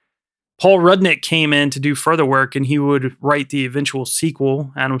Scissorhands. Paul Rudnick came in to do further work, and he would write the eventual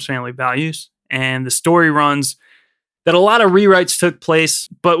sequel, Addams Family Values. And the story runs that a lot of rewrites took place,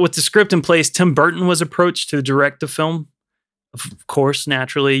 but with the script in place, Tim Burton was approached to direct the film. Of course,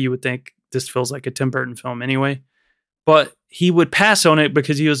 naturally, you would think this feels like a Tim Burton film anyway. But he would pass on it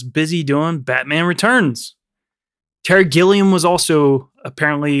because he was busy doing Batman Returns. Terry Gilliam was also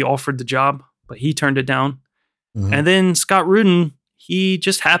apparently offered the job, but he turned it down. Mm-hmm. And then Scott Rudin, he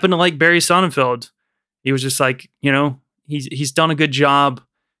just happened to like Barry Sonnenfeld. He was just like, he's done a good job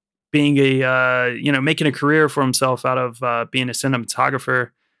being making a career for himself out of being a cinematographer.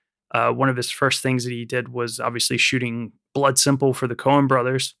 One of his first things that he did was obviously shooting Blood Simple for the Coen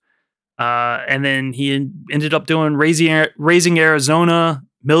brothers. And then he ended up doing Raising Arizona,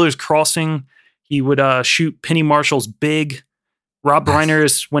 Miller's Crossing. He would shoot Penny Marshall's Big, Rob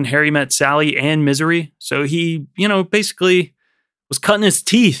Reiner's When Harry Met Sally, and Misery. So he, basically was cutting his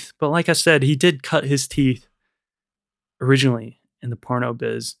teeth. But like I said, he did cut his teeth originally in the porno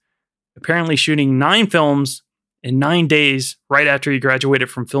biz. Apparently shooting 9 films in 9 days right after he graduated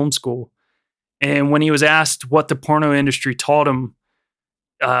from film school. And when he was asked what the porno industry taught him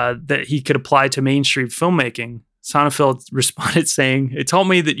that he could apply to mainstream filmmaking, Sonnenfeld responded saying, "It taught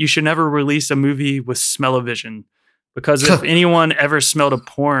me that you should never release a movie with smell-o-vision, because if anyone ever smelled a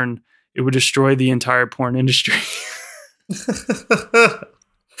porn, it would destroy the entire porn industry."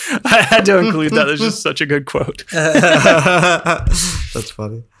 I had to include that. It's just such a good quote. That's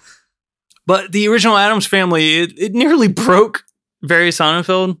funny. But the original Addams Family, it nearly broke Barry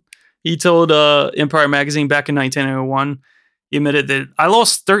Sonnenfeld. He told Empire Magazine back in 1901, he admitted that I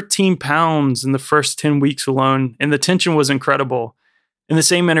lost 13 pounds in the first 10 weeks alone, and the tension was incredible. In the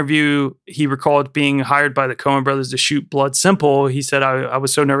same interview, he recalled being hired by the Coen brothers to shoot Blood Simple. He said, I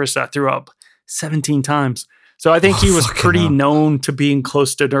was so nervous that I threw up 17 times. So I think he was pretty known to being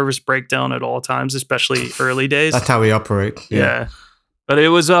close to nervous breakdown at all times, especially early days. That's how we operate. Yeah. But it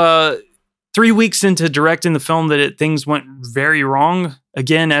was 3 weeks into directing the film that things went very wrong.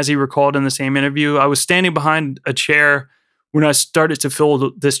 Again, as he recalled in the same interview, I was standing behind a chair when I started to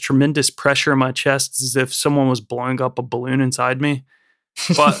feel this tremendous pressure in my chest, as if someone was blowing up a balloon inside me.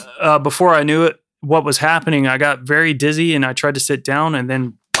 But before I knew it, what was happening, I got very dizzy and I tried to sit down, and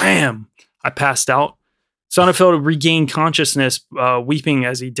then wham, I passed out. Sonnenfeld regained consciousness, weeping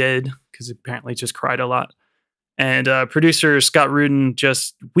as he did, because he apparently just cried a lot. And producer Scott Rudin,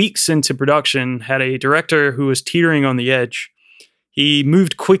 just weeks into production, had a director who was teetering on the edge. He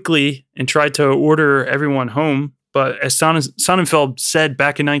moved quickly and tried to order everyone home. But as Sonnenfeld said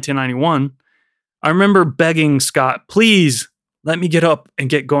back in 1991, I remember begging Scott, please let me get up and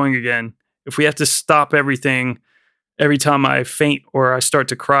get going again. If we have to stop everything every time I faint or I start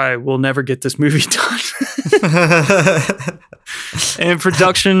to cry, we'll never get this movie done. And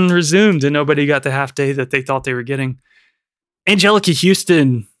production resumed, and nobody got the half day that they thought they were getting. Angelica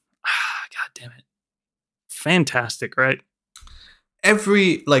Houston, God damn it. Fantastic, right?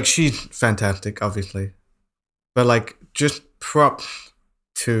 She's fantastic, obviously. But just props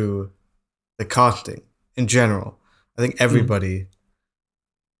to the casting in general. I think everybody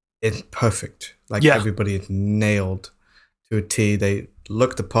is perfect. Everybody is nailed to a T. They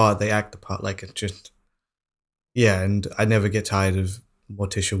look the part, they act the part. It's just, and I never get tired of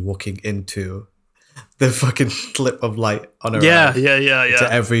Morticia walking into the fucking slip of light on her eye. Yeah. To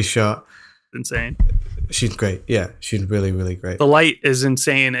every shot. Insane. She's great. Yeah, she's really, really great. The light is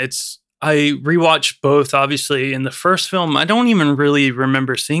insane. It's I rewatched both, obviously. In the first film, I don't even really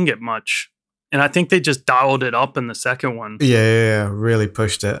remember seeing it much. And I think they just dialed it up in the second one. Yeah, really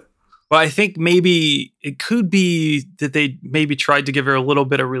pushed it. But I think maybe it could be that they maybe tried to give her a little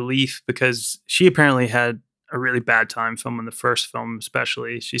bit of relief because she apparently had a really bad time filming the first film,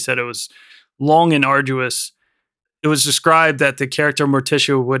 especially. She said it was long and arduous. It was described that the character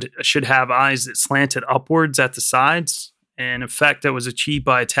Morticia should have eyes that slanted upwards at the sides, an effect that was achieved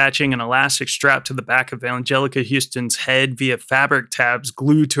by attaching an elastic strap to the back of Angelica Houston's head via fabric tabs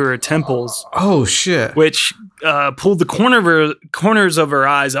glued to her temples. Oh, shit. Which pulled the corners of her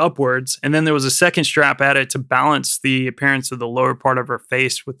eyes upwards, and then there was a second strap added to balance the appearance of the lower part of her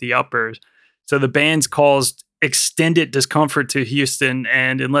face with the uppers. So the bands caused extended discomfort to Houston,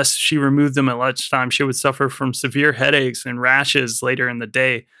 and unless she removed them at lunchtime, she would suffer from severe headaches and rashes later in the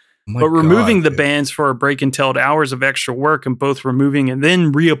day. But removing the bands for a break entailed hours of extra work in both removing and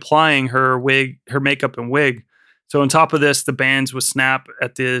then reapplying her makeup and wig. So on top of this, the bands would snap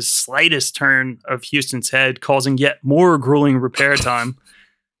at the slightest turn of Houston's head, causing yet more grueling repair time.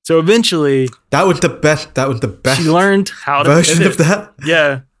 So eventually, that was the best. She learned how to version pivot. of that.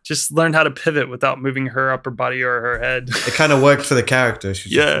 Yeah, just learned how to pivot without moving her upper body or her head. It kind of worked for the character. She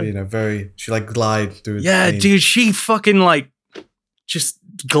just, she like glides through. Yeah, dude, she fucking like just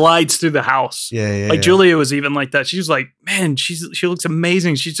glides through the house. Yeah. Julia was even like that. She was like, man, she looks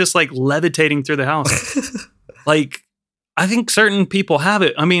amazing. She's just like levitating through the house. Like, I think certain people have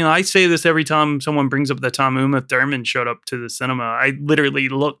it. I mean, I say this every time someone brings up the time Uma Thurman showed up to the cinema. I literally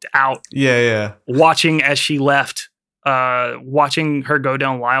looked out. Yeah. Watching as she left, watching her go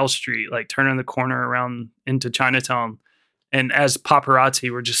down Lyle Street, like turning the corner around into Chinatown. And as paparazzi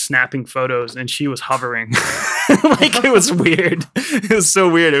were just snapping photos and she was hovering. Like, it was weird. It was so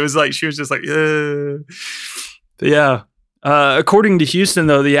weird. It was like, she was just like, But yeah. According to Houston,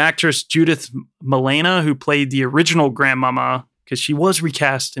 though, the actress Judith Malena, who played the original Grandmama, because she was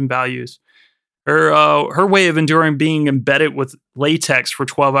recast in Values, her way of enduring being embedded with latex for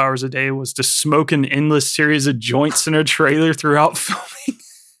 12 hours a day was to smoke an endless series of joints in her trailer throughout filming.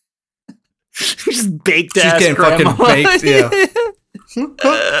 Just baked ass. She's getting grandma. fucking baked. Yeah.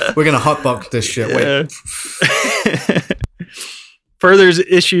 We're gonna hotbox this shit. Yeah. Wait. Further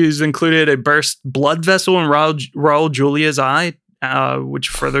issues included a burst blood vessel in Raul Julia's eye, which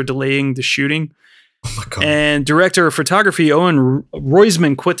further delaying the shooting. Oh my God. And director of photography Owen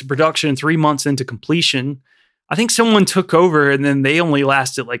Roisman quit the production 3 months into completion. I think someone took over, and then they only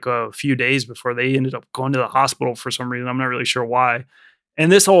lasted like a few days before they ended up going to the hospital for some reason. I'm not really sure why. And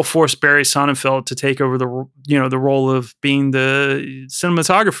this all forced Barry Sonnenfeld to take over the role of being the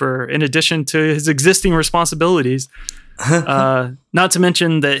cinematographer in addition to his existing responsibilities. Not to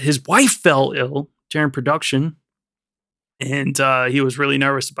mention that his wife fell ill during production, and he was really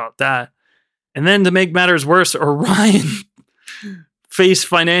nervous about that. And then to make matters worse, Orion faced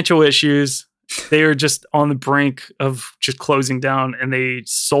financial issues. They were just on the brink of just closing down, and they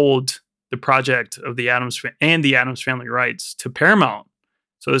sold the project of the Addams Family rights to Paramount.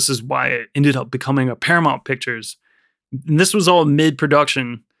 So this is why it ended up becoming a Paramount Pictures. And this was all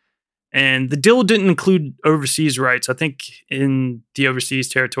mid-production. And the deal didn't include overseas rights. I think in the overseas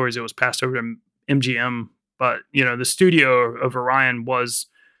territories, it was passed over to MGM. But, the studio of Orion was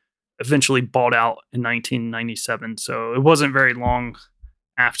eventually bought out in 1997. So it wasn't very long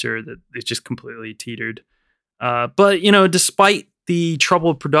after that it just completely teetered. But despite the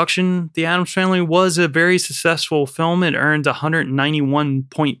troubled production, The Addams Family was a very successful film. It earned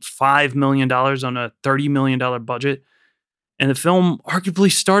 $191.5 million on a $30 million budget. And the film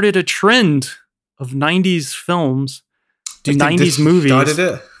arguably started a trend of 90s films, 90s movies,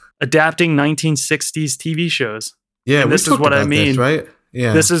 adapting 1960s TV shows. Yeah, and this is what I mean, this, right?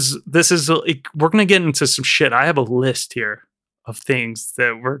 Yeah, this is we're gonna get into some shit. I have a list here of things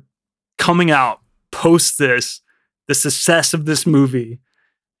that were coming out post the success of this movie,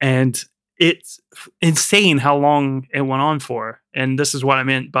 and it's insane how long it went on for. And this is what I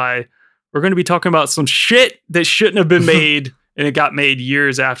meant by we're going to be talking about some shit that shouldn't have been made, and it got made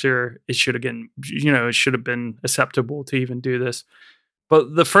years after it should have been. It should have been acceptable to even do this.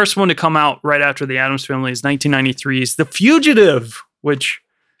 But the first one to come out right after The Addams Family is 1993's The Fugitive, which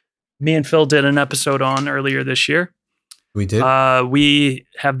me and Phil did an episode on earlier this year. We did. We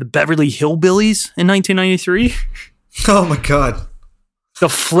have the Beverly Hillbillies in 1993. Oh my God. The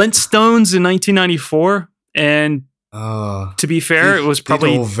Flintstones in 1994. And to be fair, it was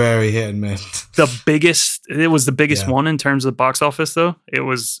probably all very hit and miss. It was the biggest one in terms of the box office, though. It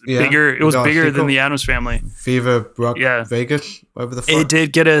was bigger. It was bigger than The Addams Family. Viva Rock Vegas, whatever the fuck. It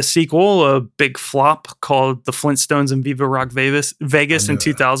did get a sequel, a big flop called The Flintstones and Viva Rock Vegas in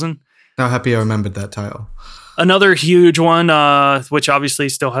 2000. How happy I remembered that title. Another huge one, which obviously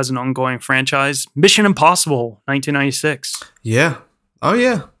still has an ongoing franchise, Mission Impossible, 1996. Yeah. Oh,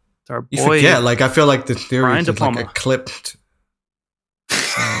 yeah. It's our boy. You forget. Like, I feel like the Brian series is like De Palma. eclipsed.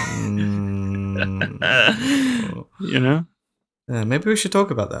 You know? Maybe we should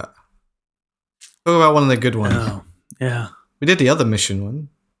talk about that. Talk about one of the good ones. Oh, yeah. We did the other Mission one.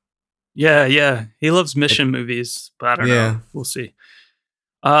 Yeah. He loves mission movies, but I don't know. We'll see.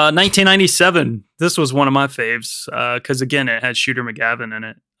 1997. This was one of my faves because, again, it had Shooter McGavin in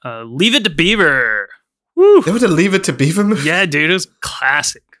it. Leave It to Beaver. Woo! There was a Leave It to Beaver movie? Yeah, dude. It was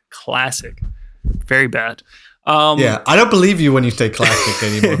classic. Very bad. Yeah, I don't believe you when you say classic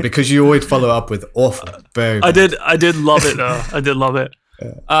anymore because you always follow up with awful. Very bad. I did love it, though. I did love it.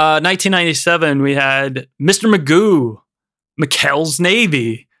 1997, we had Mr. Magoo, McHale's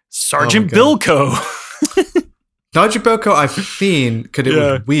Navy, Sergeant Bilko. Sergeant Bilko I've seen because it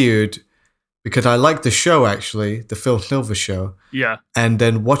was weird because I liked the show, actually, the Phil Silver show. Yeah. And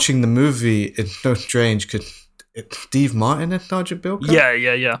then watching the movie, it's so strange because it's Steve Martin as Sergeant Bilko.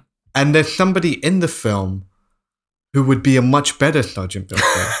 Yeah. And there's somebody in the film who would be a much better Sergeant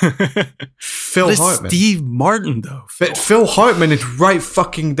Bilko. Phil Hartman. Steve Martin, though. But Phil Hartman is right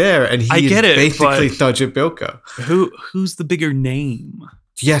fucking there, and he is basically Sergeant Bilko. Who's the bigger name?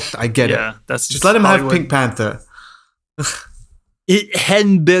 Yes, I get it. That's just let him have Pink Panther.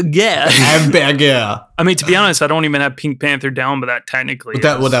 Hamburger. I mean, to be honest, I don't even have Pink Panther down, but that technically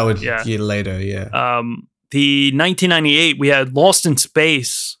that would year later, yeah. The 1998, we had Lost in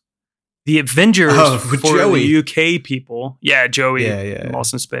Space. The Avengers for Joey. the UK people. Yeah, Joey. Yeah.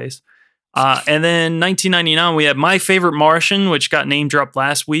 Lost in Space. And then 1999, we had My Favorite Martian, which got name dropped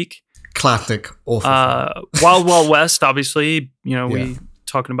last week. Classic. Awful. Wild Wild West, obviously. You know, we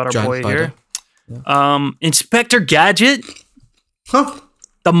talking about our Giant boy spider. here. Yeah. Inspector Gadget. Huh.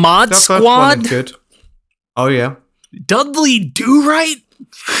 The Mod Squad. Good. Oh, yeah. Dudley Do-Right.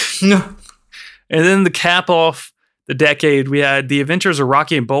 No. And then the cap off the decade, we had The Adventures of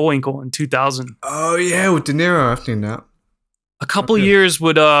Rocky and Bullwinkle in 2000. Oh, yeah, with De Niro. I've seen that. A couple years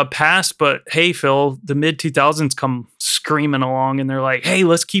would pass, but hey, Phil, the mid-2000s come screaming along, and they're like, hey,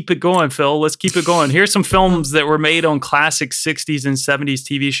 let's keep it going, Phil. Let's keep it going. Here's some films that were made on classic 60s and 70s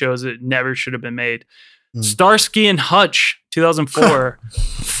TV shows that never should have been made. Starsky and Hutch, 2004.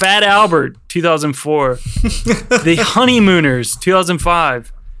 Fat Albert, 2004. The Honeymooners,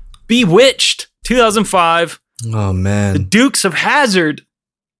 2005. Bewitched, 2005. Oh, man. The Dukes of Hazzard,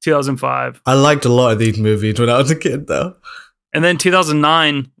 2005. I liked a lot of these movies when I was a kid, though. And then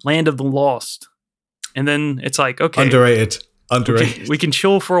 2009, Land of the Lost. And then it's like, okay. Underrated. We can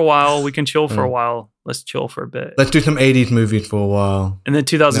chill for a while. Let's chill for a bit. Let's do some 80s movies for a while. And then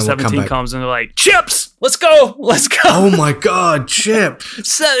 2017 comes and they're like, Chips! Let's go! Oh my God,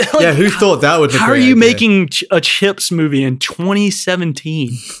 Chips! Yeah, who thought that would be How are you making a Chips movie in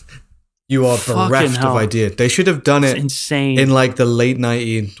 2017? You are bereft of ideas. They should have done it insane. In like the late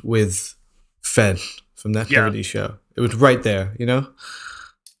 90s with Fed from that 70s show. It was right there, you know?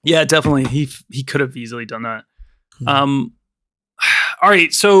 Yeah, definitely. He could have easily done that. All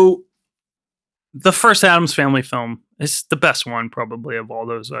right, so the first Addams Family film is the best one probably of all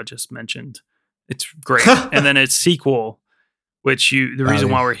those I just mentioned. It's great. And then its sequel, which the reason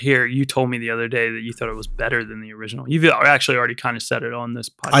why we're here, you told me the other day that you thought it was better than the original. You've actually already kind of said it on this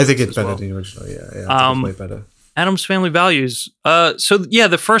podcast. I think it's better than the original, yeah. Way better. Addams Family Values.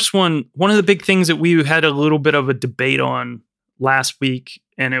 The first one of the big things that we had a little bit of a debate on last week,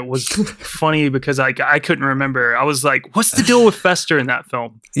 and it was funny because I couldn't remember. I was like, what's the deal with Fester in that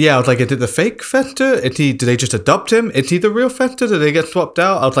film? Yeah, I was like, is it the fake Fester? Did they just adopt him? Is he the real Fester? Did they get swapped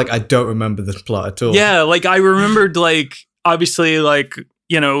out? I was like, I don't remember this plot at all. Yeah, like I remembered, like, obviously, like,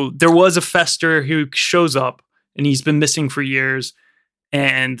 you know, there was a Fester who shows up and he's been missing for years,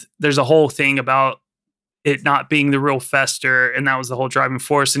 and there's a whole thing about it not being the real Fester, and that was the whole driving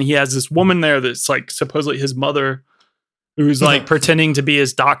force. And he has this woman there that's like supposedly his mother, who's like pretending to be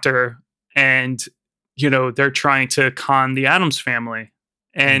his doctor, and you know they're trying to con the Addams family.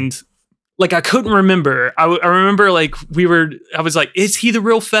 And like I couldn't remember. I remember like I was like, is he the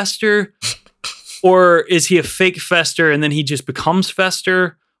real Fester, or is he a fake Fester and then he just becomes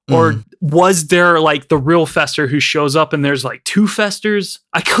Fester? Or was there like the real Fester who shows up and there's like two Festers?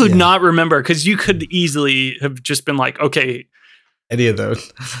 I could not remember, because you could easily have just been like, okay, any of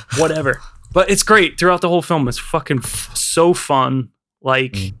those, whatever. But it's great throughout the whole film. It's fucking so fun.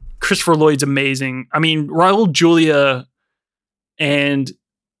 Like Christopher Lloyd's amazing. I mean, Raul Julia and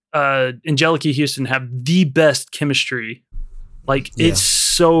Anjelica Houston have the best chemistry. Like it's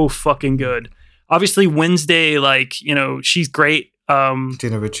so fucking good. Obviously Wednesday, like, you know, she's great.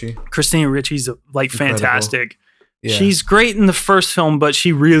 Christina Ricci's like Incredible. fantastic. Yeah. She's great in the first film, but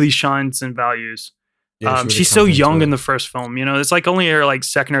she really shines in Values. Yeah, she really she's so comes into young it. in the first film. You know, it's like only her like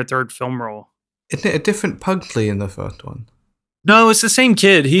second or third film role. Isn't it a different Pugsley in the first one? No, it's the same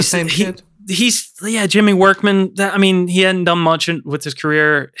kid. He's same kid? He's Jimmy Workman. I mean, he hadn't done much with his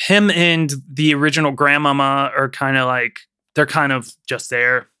career. Him and the original Grandmama are kind of like they're kind of just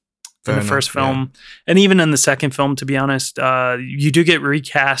there in the first film, and even in the second film. To be honest, you do get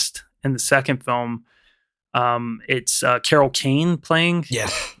recast in the second film. It's Carol Kane playing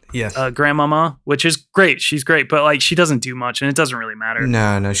Grandmama, which is great. She's great, but like she doesn't do much, and it doesn't really matter.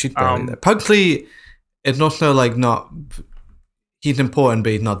 No, she's barely there. Pugsley is also like not. He's important,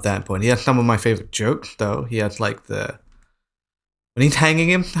 but he's not that important. He has some of my favorite jokes, though. He has like when he's hanging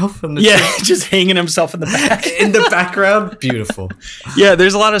himself from the tree. Just hanging himself in the back, in the background. Beautiful. Yeah,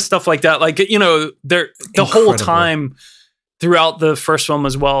 there's a lot of stuff like that. Like the whole time throughout the first film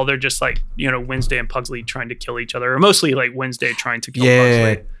as well, they're just like Wednesday and Pugsley trying to kill each other, or mostly like Wednesday trying to kill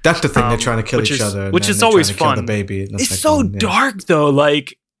Pugsley. That's the thing. They're trying to kill each other, which is always fun. The baby. It's so dark though.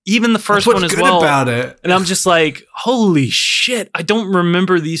 Like. Even the first one as well. About it. And I'm just like, holy shit! I don't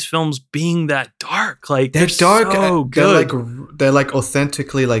remember these films being that dark. Like they're dark. So good. They're like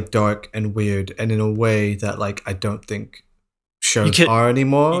authentically like dark and weird, and in a way that like I don't think shows are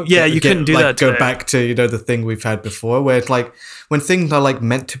anymore. Yeah, you couldn't do that. Go back to the thing we've had before, where it's like when things are like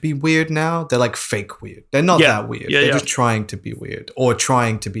meant to be weird now, they're like fake weird. They're not that weird. They're just trying to be weird or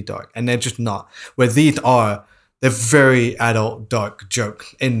trying to be dark, and they're just not. Where these are. They're very adult, dark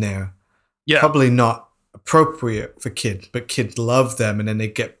jokes in there. Yeah. Probably not appropriate for kids, but kids love them, and then they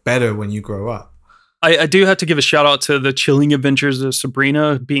get better when you grow up. I do have to give a shout out to the Chilling Adventures of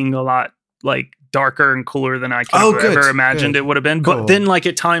Sabrina being a lot like darker and cooler than I could have ever imagined it would have been. But then like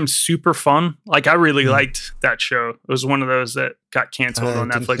at times super fun. Like I really liked that show. It was one of those that got canceled on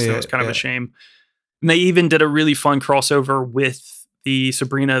Netflix. So it was kind of a shame. And they even did a really fun crossover with the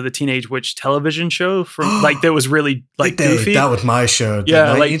Sabrina the Teenage Witch television show from like that was really like goofy. That was my show.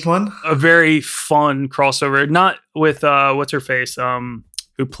 Yeah, like one. A very fun crossover. Not with what's her face,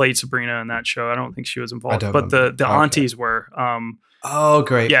 who played Sabrina in that show. I don't think she was involved, but the aunties were. Oh,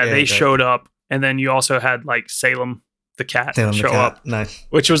 great! Yeah, they showed up, and then you also had like Salem the cat show up, nice,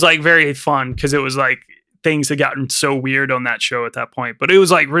 which was like very fun because it was like things had gotten so weird on that show at that point, but it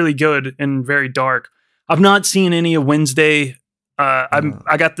was like really good and very dark. I've not seen any of Wednesday.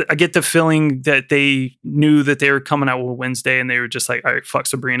 I get the feeling that they knew that they were coming out with Wednesday, and they were just like, all right, fuck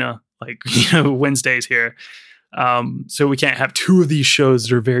Sabrina, like Wednesday's here, so we can't have two of these shows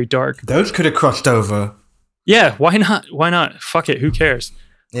that are very dark. Those could have crossed over. Yeah, why not? Why not? Fuck it, who cares?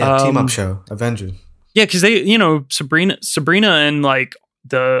 Yeah, team up show, Avengers. Yeah, because they, Sabrina and like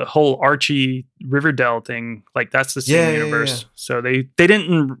the whole Archie Riverdale thing, like that's the same universe. So they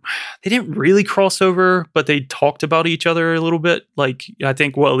didn't really cross over, but they talked about each other a little bit. Like I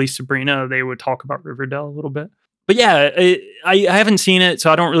think, at least Sabrina, they would talk about Riverdale a little bit. But yeah, I haven't seen it,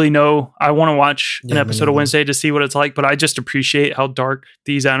 so I don't really know. I want to watch an episode of Wednesday to see what it's like, but I just appreciate how dark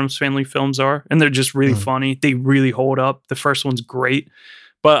these Addams Family films are, and they're just really funny. They really hold up. The first one's great,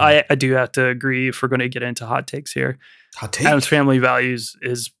 but I do have to agree if we're going to get into hot takes here. Addams Family Values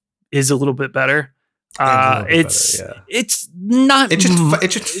is a little bit better. It's not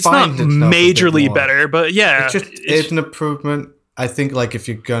majorly better, but yeah, it's an improvement. I think like if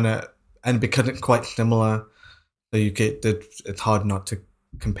you're gonna, and because it's quite similar, so you get that it's hard not to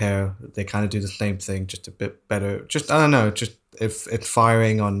compare. They kind of do the same thing, just a bit better. Just I don't know, just if it's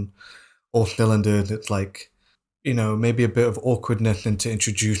firing on all cylinders, it's like. Maybe a bit of awkwardness into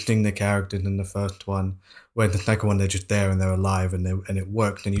introducing the characters in the first one, where the second one they're just there and they're alive and it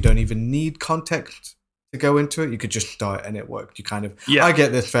worked, and you don't even need context to go into it. You could just start and it worked. You kind of I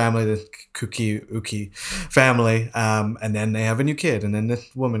get this family, this kooky family, and then they have a new kid, and then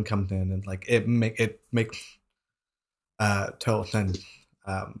this woman comes in, and like it makes total sense.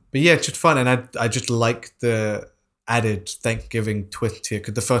 But yeah, it's just fun, and I just like the added Thanksgiving twist here,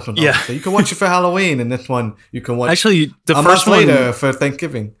 because the first one, so you can watch it for Halloween, and this one you can watch actually the a first month one later for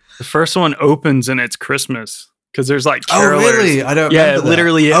Thanksgiving. The first one opens and it's Christmas because there's like carolers. Oh really? I don't. remember that.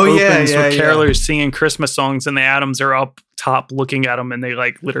 Literally it opens with carolers singing Christmas songs, and the Addams are up top looking at them, and they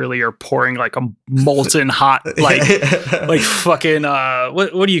like literally are pouring like a molten hot like fucking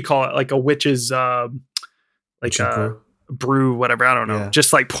what do you call it, like a witch's brew, whatever, I don't know,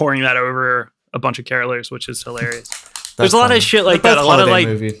 just like pouring that over a bunch of carolers, which is hilarious. There's a lot of shit like that. A lot of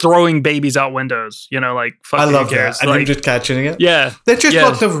like throwing babies out windows, like fuck. I love that. And I'm just catching it. Yeah. There's just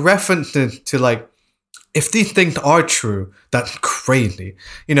lots of references to like, if these things are true, that's crazy.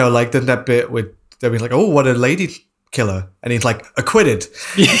 Like there's that bit with they'll be like, oh, what a lady killer, and he's like acquitted.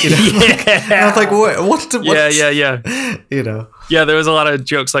 You know? And I was like, what's the you know? Yeah, there was a lot of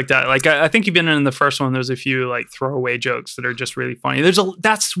jokes like that. Like I think even in the first one, there's a few like throwaway jokes that are just really funny.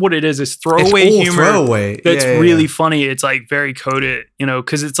 That's what it is throwaway humor. That's really funny. It's like very coded, you know,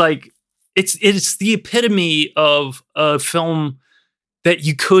 because it's like it's the epitome of a film that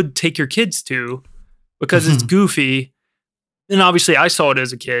you could take your kids to because it's goofy. And obviously I saw it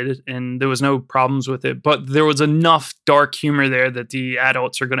as a kid and there was no problems with it, but there was enough dark humor there that the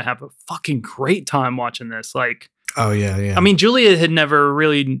adults are going to have a fucking great time watching this. Like, oh yeah. I mean, Julia had never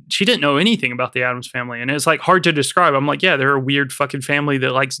really, she didn't know anything about the Addams family, and it's like hard to describe. I'm like, yeah, they're a weird fucking family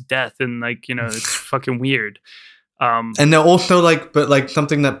that likes death, and like, you know, it's fucking weird. And they're also like, but like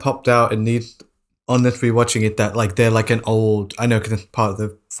something that popped out and needs on this rewatching it, that like they're like an old, I know because it's part of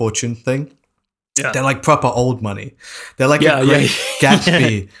the fortune thing. Yeah. They're like proper old money. They're like a great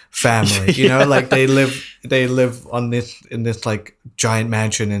Gatsby family, you know, like they live in this like giant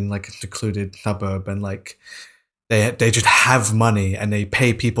mansion in like a secluded suburb, and like they just have money and they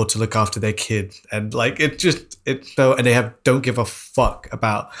pay people to look after their kids, and like and they don't give a fuck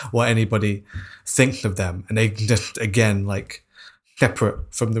about what anybody thinks of them, and they just again like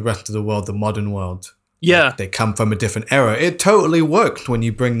separate from the rest of the world, the modern world. Yeah, like, they come from a different era. It totally works when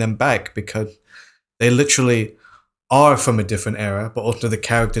you bring them back because they literally are from a different era, but also the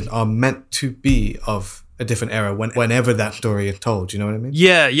characters are meant to be of a different era whenever that story is told. You know what I mean?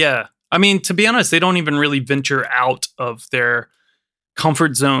 Yeah. I mean, to be honest, they don't even really venture out of their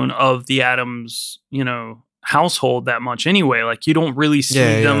comfort zone of the Addams, you know, household that much anyway. Like you don't really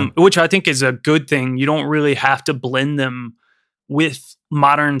see them, which I think is a good thing. You don't really have to blend them with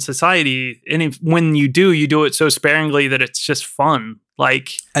modern society. And when you do it so sparingly that it's just fun. Like,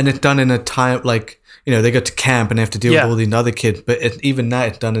 and it's done in a time like, you know, they go to camp and they have to deal with all these other kids, but even that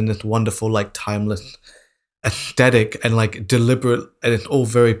it's done in this wonderful, like timeless aesthetic and like deliberate, and it's all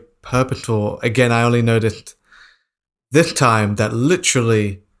very purposeful. Again, I only noticed this time that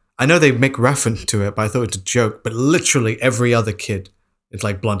literally, I know they make reference to it, but I thought it's a joke, but literally every other kid is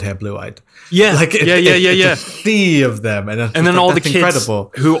like blonde hair, blue eyed. Yeah. Like it's a sea of them. And then like, all the kids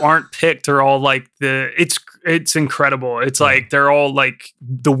incredible. Who aren't picked are all like it's incredible. It's like they're all like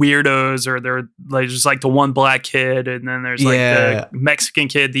the weirdos, or they're like just like the one black kid, and then there's like the Mexican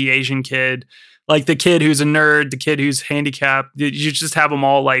kid, the Asian kid, like the kid who's a nerd, the kid who's handicapped. You just have them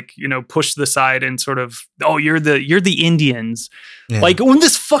all like, you know, pushed to the side and sort of, oh, you're the Indians. Yeah. Like on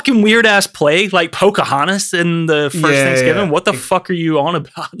this fucking weird ass play, like Pocahontas in the first Thanksgiving. What the fuck are you on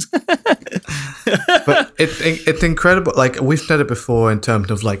about? But it's incredible. Like we've said it before in terms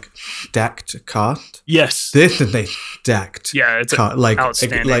of like stacked cast. Yes, this is a stacked. Yeah, it's cast. Like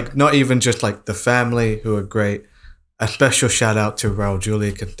outstanding. Like not even just like the family who are great. A special shout out to Raul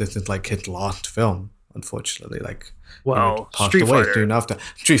Julia, because this is like his last film, unfortunately. Like, well, passed Street away Fighter. Soon after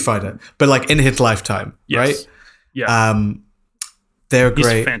Street Fighter, but like in his lifetime, right? Yeah. They're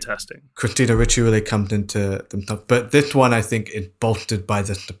great. He's fantastic. Christina Ricci really comes into themselves, but this one I think is bolstered by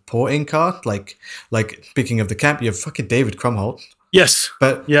the supporting cast. Like speaking of the camp, you have fucking David Krumholtz. Yes,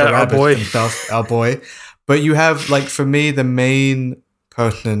 but our boy himself, our boy. But you have like for me the main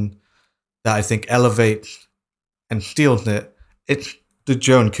person that I think elevates and steals it. It's the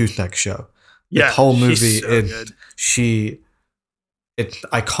Joan Cusack show. Yeah, the whole movie so is it's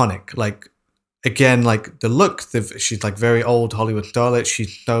iconic. Like again, like the look. She's like very old Hollywood starlet.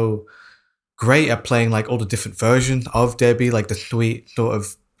 She's so great at playing like all the different versions of Debbie, like the sweet sort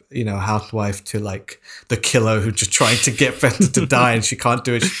of, you know, housewife to like the killer who's just trying to get Fenton to die and she can't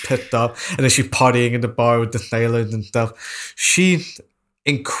do it. She's pissed off, and then she's partying in the bar with the sailors and stuff. She's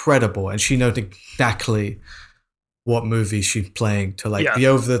incredible, and she knows exactly what movie she's playing, to like the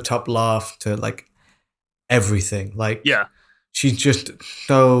over the top laugh, to like everything. Like she's just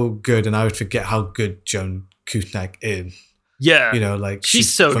so good, and I would forget how good Joan Cusack is. Yeah, you know, like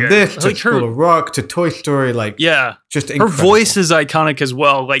she's so from good. This to like School of Rock to Toy Story, like just incredible. Her voice is iconic as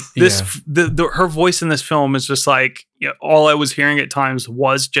well. Like this, her voice in this film is just like, you know, all I was hearing at times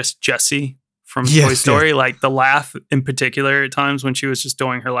was just Jessie from Toy Story, like the laugh in particular at times when she was just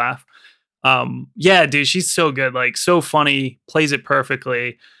doing her laugh. Dude, she's so good, like so funny, plays it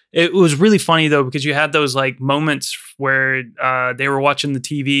perfectly. It was really funny though, because you had those like moments where they were watching the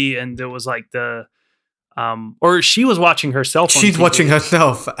TV and there was like the or she was watching herself. She's watching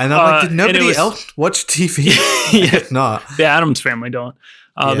herself, and I'm like, did nobody else watch TV? It's not. The Addams family don't.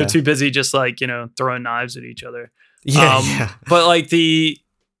 They're too busy just like, you know, throwing knives at each other. But like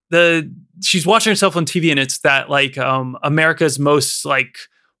she's watching herself on TV, and it's that like America's Most like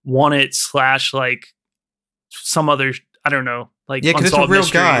wanted / like some other, I don't know, like Yeah, because it's a unsolved real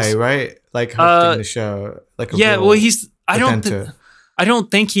mysteries. guy, right? Like hosting the show. Like a real well, I presenter.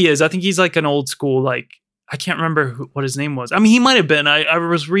 don't think he is. I think he's like an old school, like, I can't remember what his name was. I mean, he might have been. I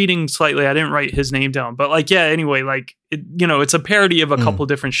was reading slightly. I didn't write his name down, but like, yeah. Anyway, like, it's a parody of a couple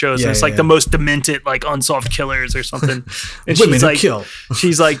different shows. Yeah, and it's like the most demented, like unsolved killers or something. And Women she's who like, kill.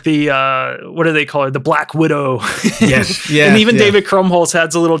 she's like the what do they call her? The Black Widow. Yes, yeah. And even David Krumholtz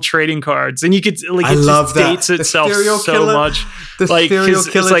has the little trading cards, and you could like I it love just that. dates The itself serial so killer- much. The like serial it's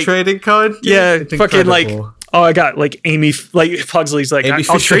killer like, trading card. yeah, It's fucking like. incredible. Oh, I got like Amy, like Pugsley's like, Amy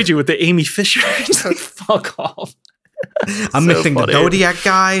I'll Fisher. trade you with the Amy Fisher. It's like, fuck off. I'm So missing funny. the Zodiac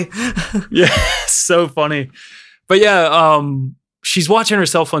guy. Yeah, so funny. But yeah, she's watching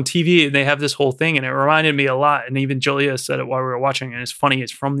herself on TV and they have this whole thing and it reminded me a lot. And even Julia said it while we were watching and it's funny.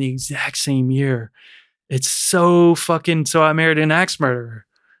 It's from the exact same year. It's so fucking, so I Married an Axe Murderer.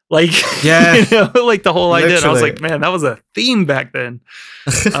 Like, Yeah. like the whole idea. And I was Literally. like, man, that was a theme back then.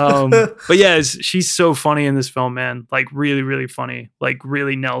 But yeah, she's so funny in this film, man. Like really, really funny. Like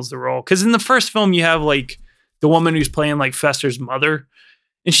really nails the role. Because in the first film, you have like the woman who's playing like Fester's mother,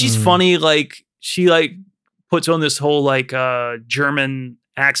 and she's funny. Like she like puts on this whole like German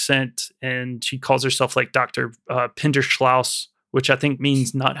accent, and she calls herself like Dr. Pinderschlaus, which I think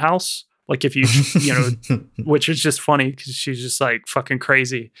means nut house. Like if you which is just funny because she's just like fucking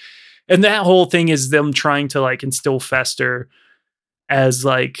crazy. And that whole thing is them trying to like instill Fester as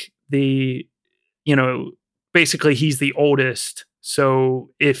like the, basically he's the oldest. So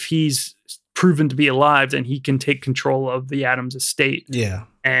if he's proven to be alive, then he can take control of the Addams estate. Yeah.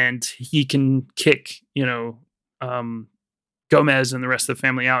 And he can kick, Gomez and the rest of the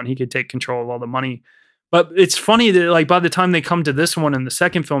family out and he could take control of all the money. But it's funny that like by the time they come to this one in the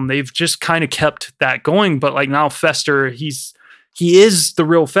second film, they've just kind of kept that going. But like now Fester, he is the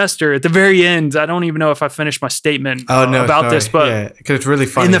real Fester. At the very end, I don't even know if I finished my statement about this, but because it's really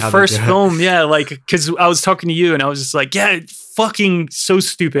funny in the how they first do it. film, yeah, like because I was talking to you and I was just like, yeah, it's fucking so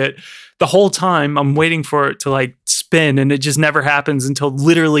stupid. The whole time I'm waiting for it to like spin, and it just never happens until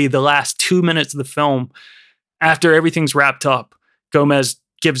literally the last 2 minutes of the film. After everything's wrapped up, Gomez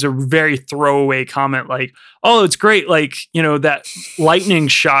gives a very throwaway comment like, oh, it's great. Like, that lightning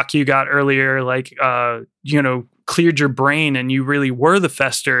shock you got earlier, like, cleared your brain and you really were the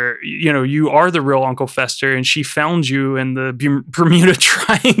Fester. You are the real Uncle Fester, and she found you in the Bermuda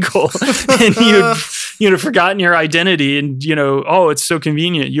Triangle and you'd forgotten your identity and, oh, it's so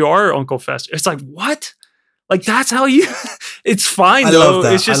convenient. You are Uncle Fester. It's like, what? Like, that's how you, it's fine I though. love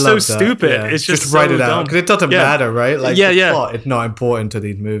that. It's just I so love that. stupid. Yeah. It's just write so it out dumb. because it doesn't matter, right? Like the plot is not important to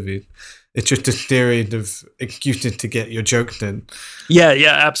these movies. It's just a series of excuses to get your jokes in. Yeah,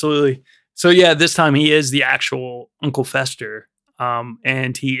 absolutely. So yeah, this time he is the actual Uncle Fester,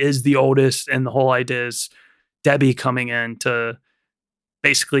 and he is the oldest. And the whole idea is Debbie coming in to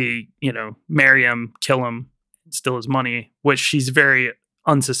basically, marry him, kill him, steal his money, which she's very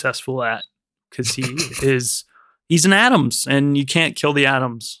unsuccessful at because he's an Addams, and you can't kill the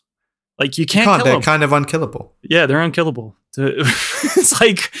Addams. Like you can't kill They're them. kind of unkillable. Yeah, they're unkillable. It's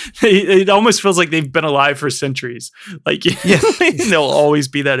like it almost feels like they've been alive for centuries. Like they'll always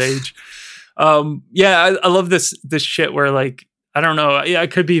be that age. I love this shit where like I don't know. Yeah, I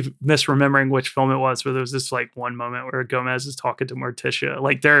could be misremembering which film it was, where there was this like one moment where Gomez is talking to Morticia.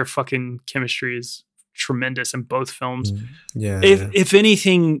 Like their fucking chemistry is tremendous in both films. If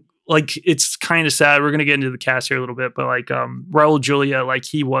anything, like it's kind of sad. We're gonna get into the cast here a little bit, but like Raul Julia, like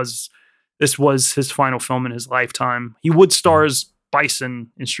this was his final film in his lifetime. He would star as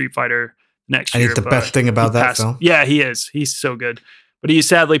Bison in Street Fighter next year. And he's the best thing about that film. Yeah, he is. He's so good. But he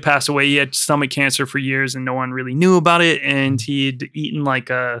sadly passed away. He had stomach cancer for years and no one really knew about it. And he'd eaten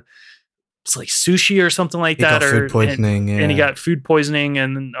it's like sushi or something like that. Got food poisoning. And he got food poisoning,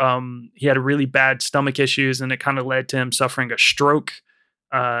 and he had a really bad stomach issues, and it kind of led to him suffering a stroke.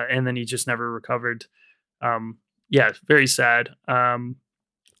 And then he just never recovered. Very sad.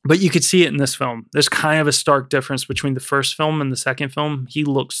 But you could see it in this film. There's kind of a stark difference between the first film and the second film. He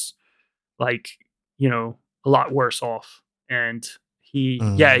looks like, a lot worse off. And he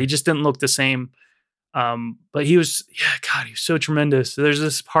just didn't look the same. But he was, he was so tremendous. There's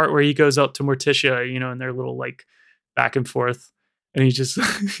this part where he goes up to Morticia, and their little like back and forth. And he's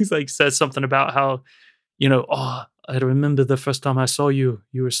like says something about how, oh, I remember the first time I saw you,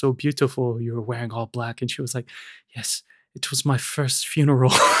 you were so beautiful. You were wearing all black. And she was like, yes, it was my first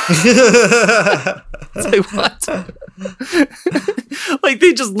funeral. It's like, what? Like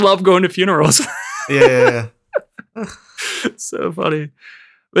they just love going to funerals. Yeah. So funny.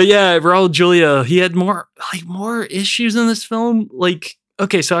 But yeah, Raul Julia, he had more issues in this film. Like,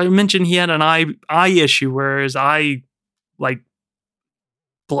 okay, so I mentioned he had an eye issue where his eye like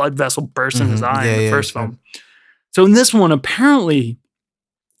blood vessel burst in his eye in the first sure. film. So in this one, apparently,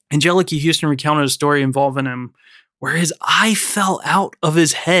 Angelica Houston recounted a story involving him where his eye fell out of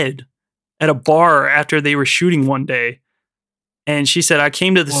his head at a bar after they were shooting one day. And she said, I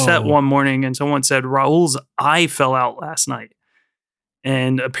came to the set one morning and someone said, Raul's eye fell out last night.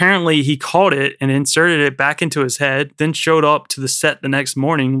 And apparently he caught it and inserted it back into his head, then showed up to the set the next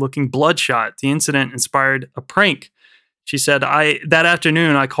morning looking bloodshot. The incident inspired a prank. She said, that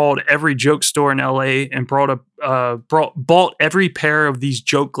afternoon I called every joke store in LA and bought every pair of these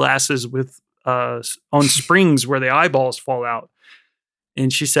joke glasses with on springs where the eyeballs fall out.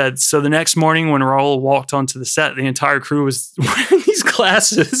 And she said, so the next morning when Raul walked onto the set, the entire crew was wearing these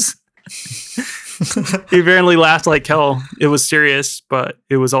glasses. He apparently laughed like hell. It was serious, but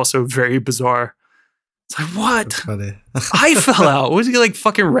it was also very bizarre. It's like, what? I fell out. Was he like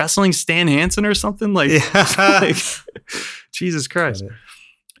fucking wrestling Stan Hansen or something? Like, like Jesus Christ.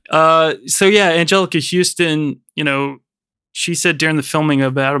 So yeah, Angelica Houston, you know, she said during the filming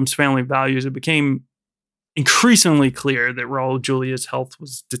of Addams Family Values, it became increasingly clear that Raul Julia's health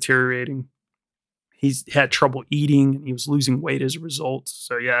was deteriorating. He's had trouble eating and he was losing weight as a result.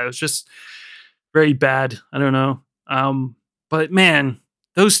 So yeah, it was just very bad. I don't know. But man,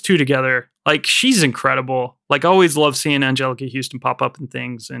 those two together, like she's incredible. Like I always love seeing Angelica Houston pop up in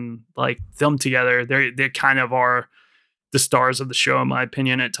things, and like them together, they kind of are the stars of the show in my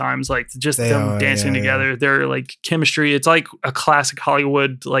opinion at times. Like just them dancing together, their like chemistry. It's like a classic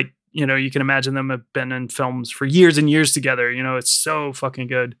Hollywood, like, you know, you can imagine them have been in films for years and years together. You know, it's so fucking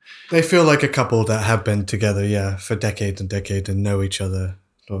good. They feel like a couple that have been together, for decades and decades and know each other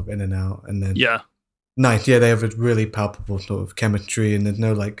sort of in and out. And then nice, they have a really palpable sort of chemistry, and there's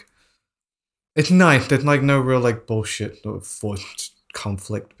no like, it's nice. There's like no real like bullshit sort of forced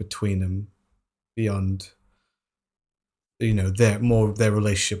conflict between them beyond, you know, their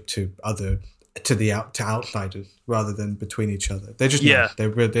relationship to outsiders rather than between each other. They're just nice. They're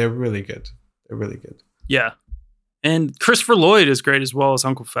really good. They're really good. Yeah. And Christopher Lloyd is great as well as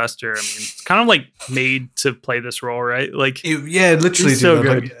Uncle Fester. I mean, it's kind of like made to play this role, right? Like, literally. So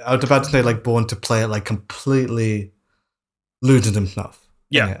good. Like, I was about to say, like, born to play it, like, completely losing himself.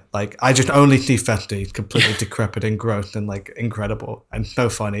 Yeah. Like, I just only see Fester. He's completely decrepit and gross and, like, incredible and so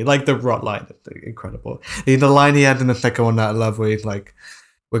funny. Like, the rot line is incredible. The line he had in the second one that I love, where he's like,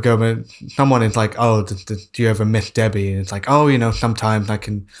 someone is like, oh, do you ever miss Debbie? And it's like, oh, you know, sometimes I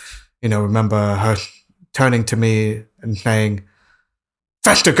can, you know, remember her turning to me and saying,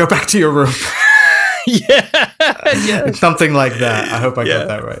 Fester, go back to your room. Something like that. I hope I got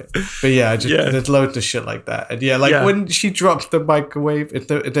that right. But there's loads of shit like that. And when she drops the microwave, is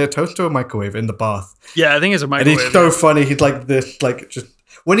there a toaster or microwave in the bath? Yeah, I think it's a microwave. And he's so funny. He's like this, like just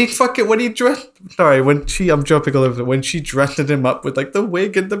when she I'm jumping all over. When she dressed him up with like the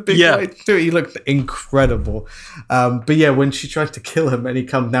wig and the big white suit, he looked incredible. But yeah, when she tries to kill him and he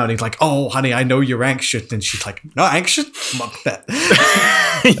comes down, he's like, "Oh, honey, I know you're anxious," and she's like, "Not anxious, fuck that."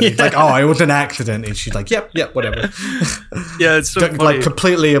 He's like, "Oh, it was an accident," and she's like, "Yep, whatever." Yeah, it's so funny. Like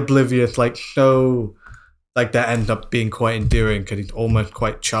completely oblivious, like so. Like that ends up being quite endearing because he's almost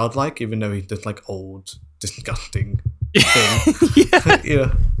quite childlike, even though he's just like old, disgusting thing.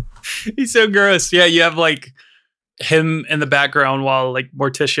 He's so gross. Yeah, you have like him in the background while like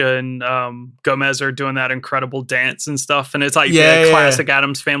Morticia and Gomez are doing that incredible dance and stuff, and it's like the classic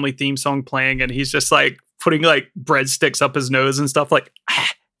Addams Family theme song playing, and he's just like putting like breadsticks up his nose and stuff, like.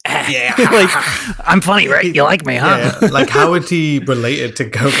 Like, I'm funny, right? You like me, huh? Yeah. Like, how is he related to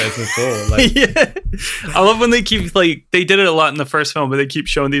Gomez at all? Like, I love when they keep like they did it a lot in the first film, but they keep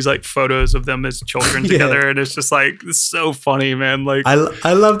showing these like photos of them as children together, and it's just like it's so funny, man. Like,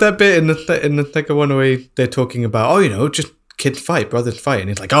 I love that bit in the second one where they're talking about, oh, you know, just kids fight, brothers fight, and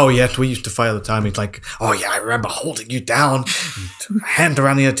he's like, oh yes, we used to fight all the time. He's like, oh yeah, I remember holding you down, hand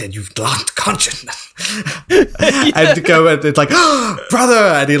around your head, you've lost consciousness. And Gomez, it's like, oh, brother,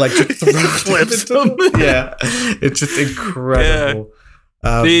 and he like just flips him. Yeah, it's just incredible.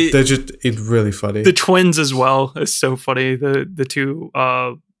 It's really funny. The twins as well is so funny. The two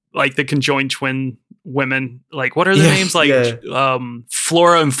like the conjoined twin women, like what are their names? Like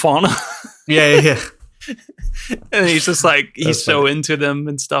Flora and Fauna. Yeah. And he's just like he's so into them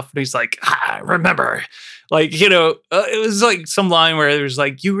and stuff, and he's like, remember, like, you know, it was like some line where it was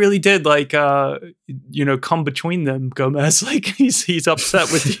like, you really did like you know, come between them, Gomez. Like he's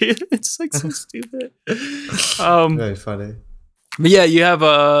upset with you. It's like so stupid. Very funny. But yeah, you have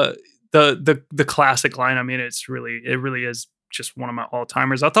the classic line. I mean, it really is just one of my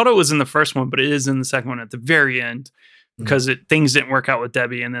all-timers. I thought it was in the first one, but it is in the second one at the very end because things didn't work out with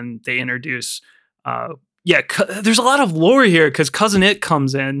Debbie, and then they introduce there's a lot of lore here because Cousin It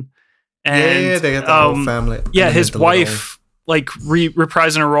comes in. And they got the whole family. Yeah, his wife, like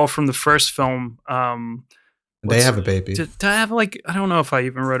reprising her role from the first film. They have a baby. Did I have I don't know if I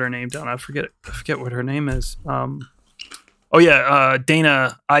even wrote her name down. I forget what her name is.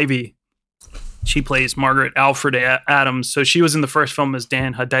 Dana Ivey. She plays Margaret Alfred Addams. So she was in the first film as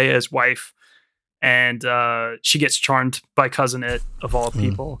Dan Hedaya's wife, and she gets charmed by Cousin It of all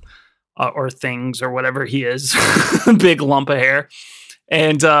people, or things, or whatever he is, big lump of hair.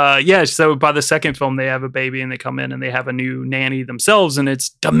 And so by the second film, they have a baby and they come in and they have a new nanny themselves, and it's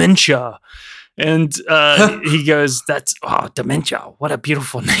Dementia. And he goes, Dementia, what a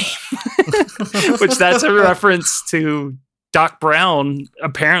beautiful name. Which that's a reference to Doc Brown,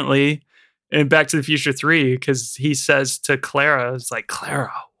 apparently, in Back to the Future 3, because he says to Clara, it's like,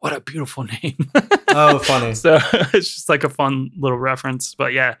 Clara, what a beautiful name. Oh, funny. So it's just like a fun little reference.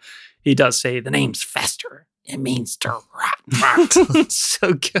 But yeah, he does say the name's Fester. It means to rot.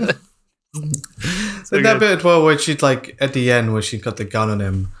 So good. So that bit as well where she's like at the end where she got the gun on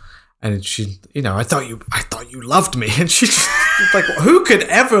him, and she, I thought you loved me, and she's like, who could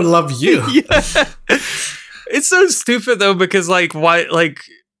ever love you? Yeah. It's so stupid though, because why?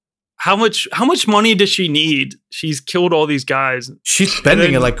 How much money does she need? She's killed all these guys. She's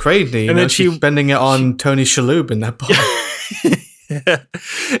spending it like crazy, and then she's spending it on Tony Shalhoub in that part. Yeah.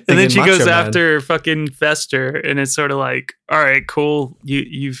 And then she goes after fucking Fester, and it's sort of like, all right, cool,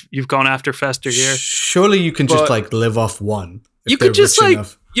 you've gone after Fester here. Surely you can just live off one. You could just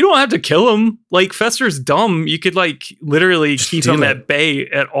you don't have to kill him. Like, Fester's dumb. You could literally just keep him at bay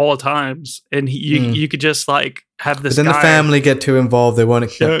at all times, and you could just have this. But then guy. The family get too involved. They won't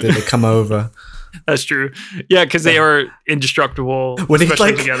accept it. They come over. That's true. Yeah, because they are indestructible. When he's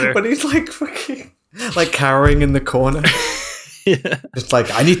together. When he's fucking cowering in the corner. Yeah. It's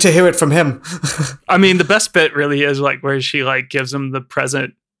I need to hear it from him. I mean, the best bit really is where she gives him the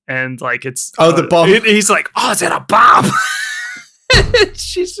present, and it's the bomb. He's like, oh, is it a bomb?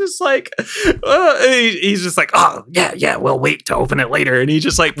 She's just he's just like, oh yeah, we'll wait to open it later, and he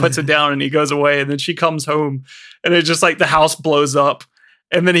just puts it down and he goes away, and then she comes home, and it's just the house blows up,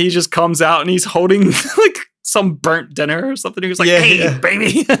 and then he just comes out and he's holding some burnt dinner or something. He was hey,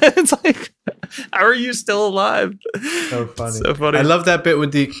 baby. It's how are you still alive? So funny. So funny. I love that bit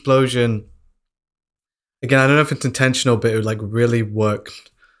with the explosion. Again, I don't know if it's intentional, but it really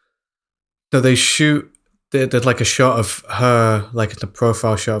worked. So they shoot, there's a shot of her, it's a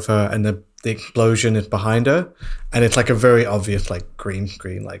profile shot of her, and the explosion is behind her, and it's a very obvious green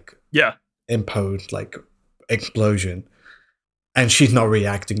screen, imposed explosion, and she's not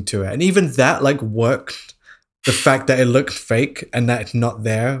reacting to it. And even that worked. The fact that it looked fake and that it's not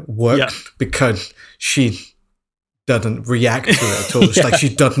there worked because she doesn't react to it at all. She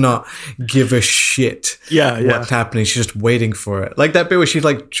does not give a shit what's happening. She's just waiting for it. That bit where she's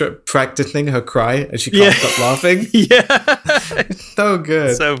practicing her cry and she can't stop laughing. Yeah. It's so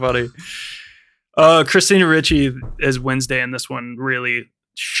good. So funny. Christina Ricci as Wednesday in this one really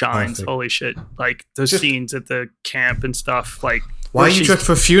shines. Perfect. Holy shit. Those scenes at the camp and stuff. Why are you dressed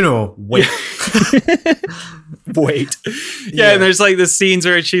for a funeral? Wait. Wait. Yeah, and there's the scenes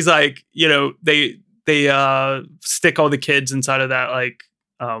where she's they stick all the kids inside of that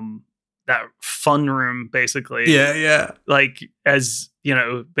that fun room, basically. Yeah. As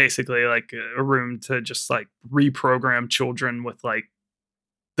basically a room to just reprogram children with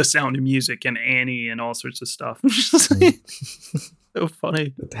the Sound of Music and Annie and all sorts of stuff. So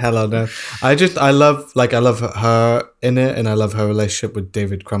funny. Hell on earth. I love her in it, and I love her relationship with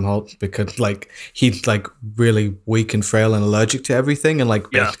David Krumholtz, because he's really weak and frail and allergic to everything, and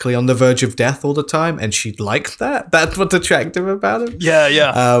basically on the verge of death all the time, and she likes that. That's what's attractive about him.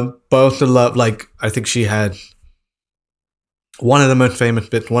 Yeah. Both the love, I think she had one of the most famous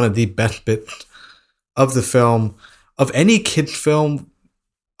bits, one of the best bits of the film, of any kid's film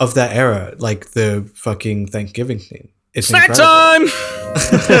of that era, the fucking Thanksgiving scene. It's snack time!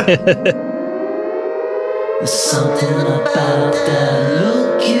 There's something about that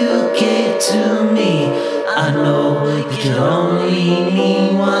look you gave to me. I know it could only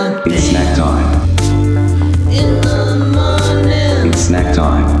mean one thing. It's snack time. In the morning. It's snack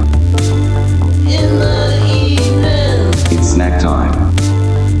time. In the evening. It's snack time.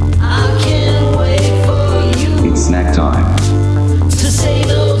 I can't wait for you. It's snack time. To say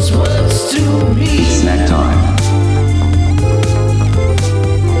those words to me. It's snack time.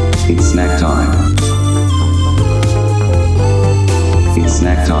 It's snack time. It's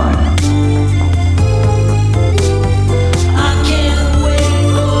snack time. I can't wait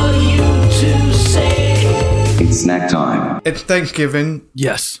for you to say. It's snack time. It's Thanksgiving.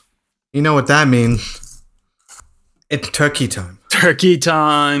 Yes. You know what that means. It's turkey time. Turkey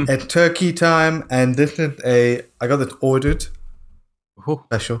time. It's turkey time, and this is I got this ordered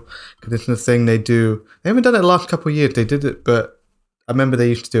special. This is the thing they do. They haven't done it the last couple of years. They did it, but I remember they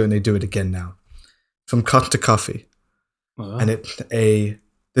used to do it, and they do it again now. From Costa Coffee. And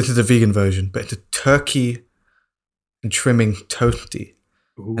this is a vegan version, but it's a turkey and trimming toasty.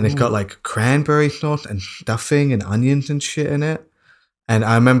 Ooh. And it's got like cranberry sauce and stuffing and onions and shit in it. And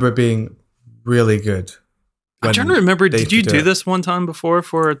I remember it being really good. I'm trying to remember, did you do this one time before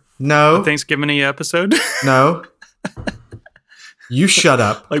for a Thanksgiving episode? No. You shut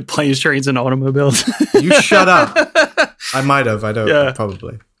up. Like planes, trains, and automobiles. You shut up. I might have. I don't.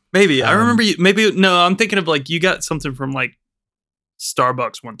 Probably. Maybe. I remember you. Maybe. No, I'm thinking of like you got something from like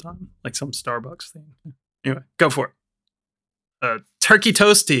Starbucks one time. Like some Starbucks thing. Anyway, go for it. Turkey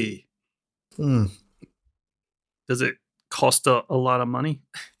toasty. Does it cost a lot of money?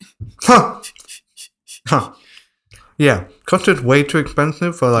 Huh. Yeah. Cost is way too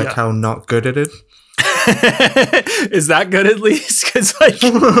expensive for like how not good it is. Is that good at least? Because like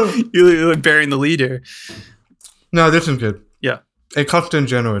you're burying the lead here. No, this is good. Yeah. It cost in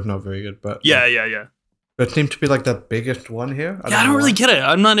general is not very good, but yeah. But it seems to be like the biggest one here. I don't really get it.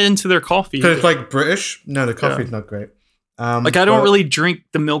 I'm not into their coffee. Because it's like British. No, the coffee's not great. Like I don't really drink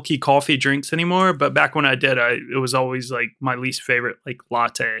the milky coffee drinks anymore. But back when I did, it was always like my least favorite, like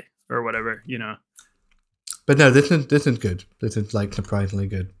latte or whatever, you know. But no, this is good. This is like surprisingly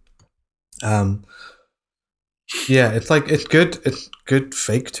good. Yeah, it's good. It's good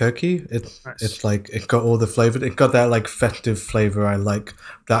fake turkey. It's like it's got all the flavor. It's got that like festive flavor I like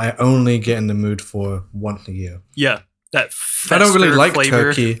that I only get in the mood for once a year. Yeah, that I don't really like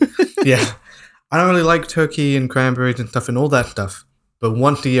flavor. turkey. Yeah, I don't really like turkey and cranberries and stuff and all that stuff. But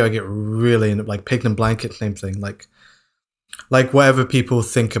once a year I get really into like pig and blanket, same thing. Like whatever people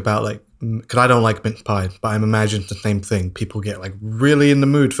think about like. Because I don't like mince pies, but I'm imagining the same thing. People get like really in the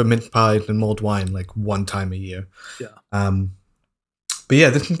mood for mince pies and mulled wine like one time a year. Yeah. But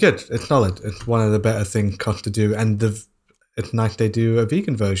yeah, this is good. It's solid. It's one of the better things Costa do, and it's nice they do a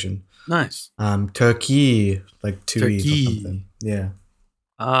vegan version. Nice. Turkey, like 2E or something. Yeah.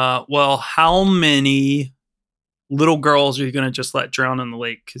 Well, how many little girls are you gonna just let drown in the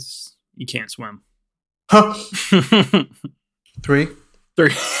lake because you can't swim? Huh. 3.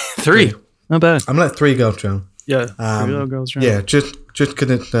 Three. Not bad. I'm let 3 girls drown. Yeah. 3 little girls drown. Yeah, just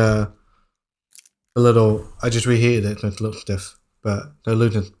because it's a little. I just reheated it, so it's a little stiff, but they're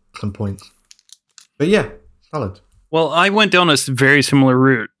losing some points. But yeah, solid. Well, I went down a very similar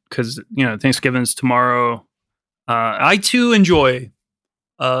route because Thanksgiving's tomorrow. I too enjoy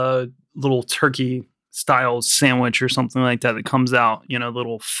a little turkey style sandwich or something like that comes out.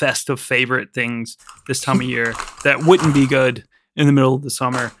 Little festive favorite things this time of year that wouldn't be good in the middle of the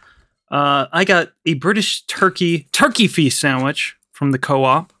summer. I got a British turkey feast sandwich from the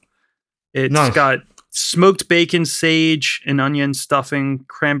Co-op. It's got smoked bacon, sage, and onion stuffing,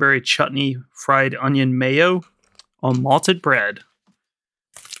 cranberry chutney, fried onion mayo on malted bread.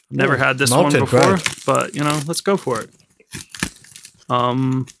 Never had this one before, but let's go for it.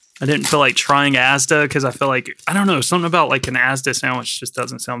 I didn't feel like trying Asda because I feel like, I don't know, something about like an Asda sandwich just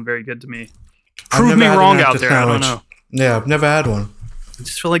doesn't sound very good to me. Prove me wrong out there. I don't know. Yeah, I've never had one. I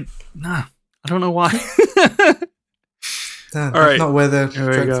just feel like, I don't know why. All right. Not where the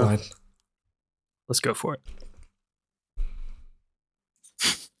trend lies. Let's go for it.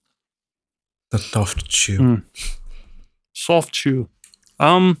 The soft chew. Soft chew.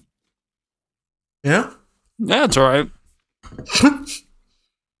 Yeah? Yeah, it's all right.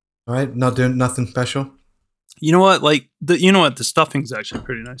 All right, not doing nothing special. You know what? The stuffing's actually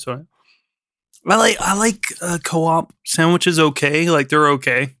pretty nice. Right? I like Co-op sandwiches. Okay, like they're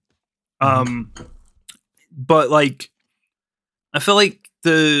okay. But like, I feel like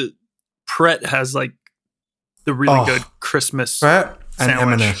the Pret has like the really good Christmas Pret and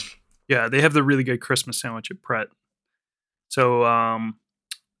sandwich. M&S. Yeah, they have the really good Christmas sandwich at Pret. So,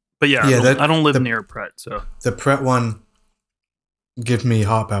 but yeah, I don't live near Pret, so the Pret one gives me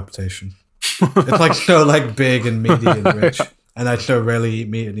heart palpitation. It's like so like big and meaty and rich, and I so rarely eat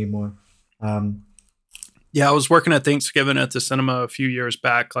meat anymore. Yeah, I was working at Thanksgiving at the cinema a few years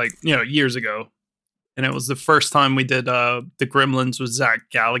back, like years ago, and it was the first time we did the Gremlins with Zach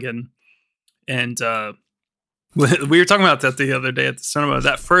Galligan, and we were talking about that the other day at the cinema.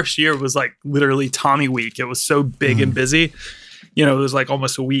 That first year was like literally Tommy week. It was so big and busy. It was like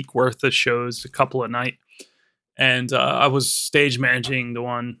almost a week worth of shows, a couple a night. And I was stage managing the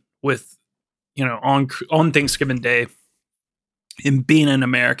one with, on Thanksgiving Day. And being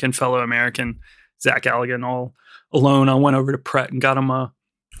an fellow American, Zach Galligan, all alone, I went over to Pret and got him a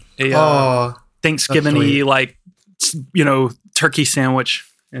Thanksgiving-y like turkey sandwich,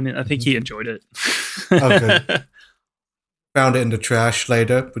 and I think he enjoyed it. Okay. Found it in the trash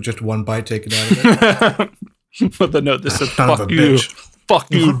later with just one bite taken out of it. But the note that said, Son of "Fuck a you, bitch." fuck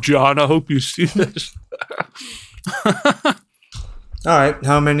you, John. I hope you see this." All right.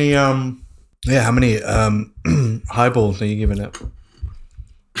 How many highballs are you giving it?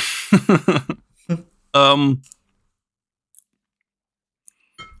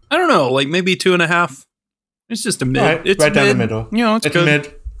 I don't know, like maybe 2.5. It's just a mid. Right, It's right down the mid. middle. It's good.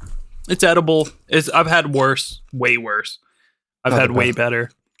 Mid. It's edible. I've had worse, way worse. I've Not had the way best. better.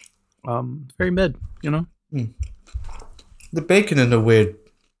 Very mid. The bacon is a weird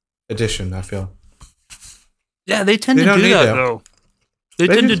addition, I feel. Yeah, they tend They to don't do need that that. though. They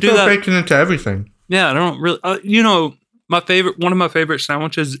tend to just do throw that. bacon into everything. Yeah, I don't really. One of my favorite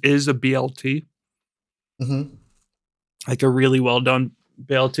sandwiches is a BLT, Mm-hmm. like a really well done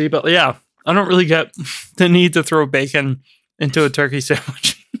BLT. But yeah, I don't really get the need to throw bacon into a turkey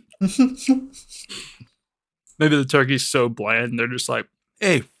sandwich. Maybe the turkey's so bland, they're just like,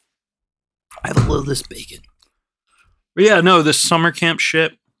 "Hey, I have a little of this bacon." But yeah, no, this summer camp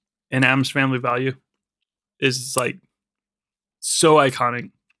shit in Addams Family Value is like so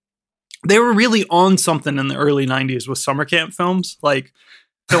iconic. They were really on something in the early 90s with summer camp films. Like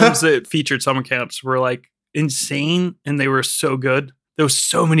films that featured summer camps were like insane and they were so good. There was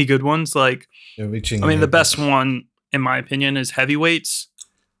so many good ones. Like, the best one, in my opinion, is Heavyweights.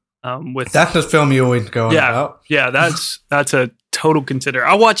 That's the film you always go on about. Yeah, that's a total consider.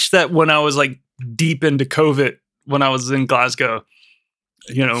 I watched that when I was like deep into COVID when I was in Glasgow.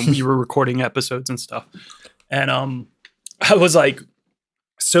 We were recording episodes and stuff. And I was like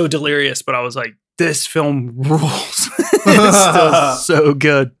so delirious, but I was like, this film rules. It's still so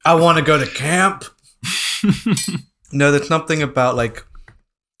good. I want to go to camp. No, there's something about like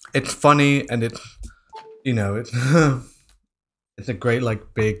it's funny and it's it's a great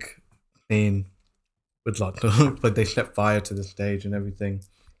like big scene with lots of like they set fire to the stage and everything.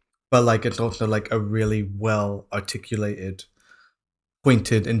 But like it's also like a really well articulated,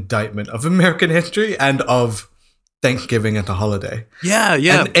 pointed indictment of American history and of Thanksgiving as a holiday. Yeah,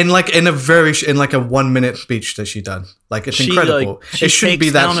 yeah. And in a 1-minute speech that she done. Like it's incredible. She it shouldn't be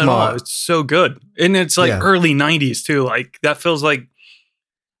takes that down it all. smart. It's so good. And it's like early 90s too. Like that feels like,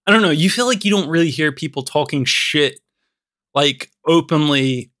 I don't know, you feel like you don't really hear people talking shit like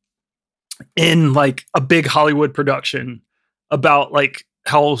openly in like a big Hollywood production about like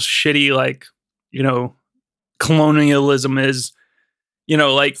how shitty like, colonialism is,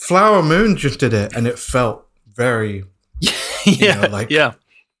 like Flower Moon just did it and it felt very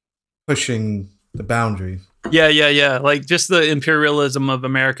pushing the boundaries. Yeah. Like just the imperialism of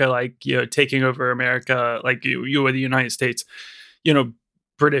America, like, taking over America, like you were the United States,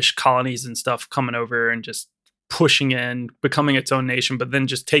 British colonies and stuff coming over and just pushing in, becoming its own nation, but then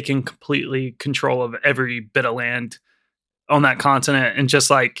just taking completely control of every bit of land on that continent and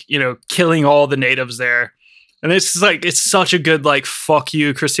just like, killing all the natives there. And it's just like, it's such a good, like, fuck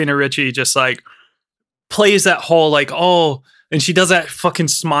you, Christina Ricci just like plays that whole like, oh, and she does that fucking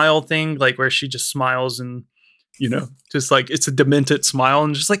smile thing, like where she just smiles and, just like it's a demented smile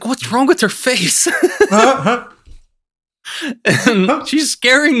and just like, what's wrong with her face? And she's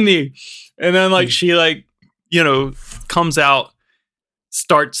scaring me. And then like she like, comes out,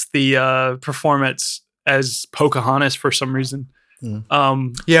 starts the performance as Pocahontas for some reason.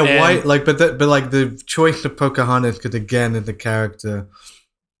 Why? Like, but the choice of Pocahontas, because again, is the character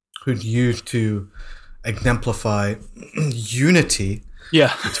who's used to exemplify unity.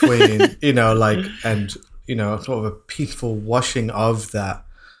 Yeah, between and sort of a peaceful washing of that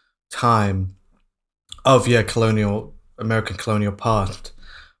time of American colonial past,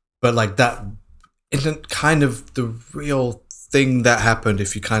 but like that isn't kind of the real thing that happened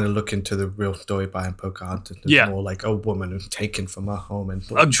if you kind of look into the real story behind Pocahontas. It's more like a woman who's taken from her home and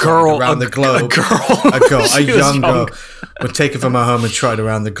a girl around the globe. A young girl was taken from her home and tried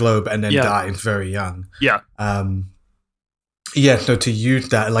around the globe and then died very young. So to use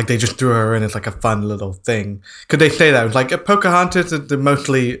that, like they just threw her in as like a fun little thing. Could they say that? It was like Pocahontas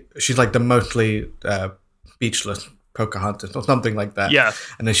is she's like the mostly speechless Pocahontas or something like that. Yeah.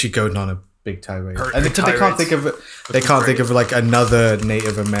 And then she goes on a big tirade. And they can't think of think of like another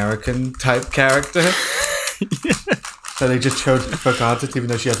Native American type character. So they just chose Pocahontas even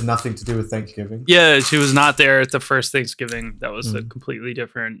though she had nothing to do with Thanksgiving. Yeah, she was not there at the first Thanksgiving. That was a completely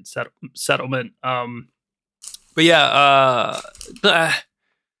different settlement. But yeah, I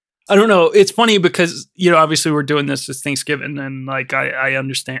don't know. It's funny because, obviously we're doing this as Thanksgiving and like, I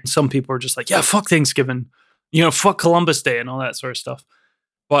understand some people are just like, yeah, fuck Thanksgiving, fuck Columbus Day and all that sort of stuff.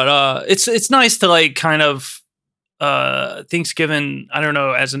 But it's nice to like kind of Thanksgiving, I don't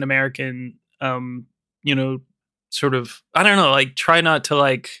know, as an American, sort of, I don't know, like try not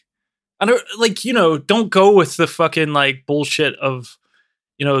to don't go with the fucking like bullshit of,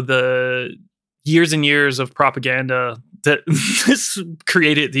 the years and years of propaganda that this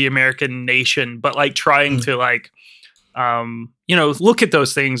created the American nation, but like trying to look at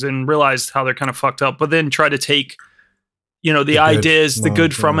those things and realize how they're kind of fucked up, but then try to take, the ideas, the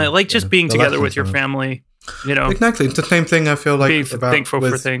good from it, like just being together with your family, Exactly. It's the same thing I feel like being thankful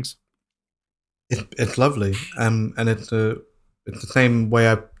for things. It's lovely. And it's the same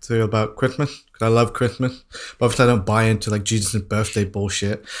way I feel about Christmas, because I love Christmas, but obviously I don't buy into like Jesus' birthday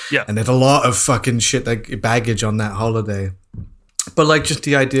bullshit. Yeah. And there's a lot of fucking shit, like baggage on that holiday. But like just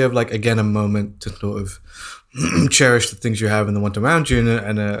the idea of like, again, a moment to sort of cherish the things you have and the ones around you,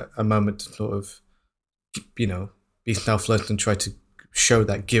 and a moment to sort of, be selfless and try to show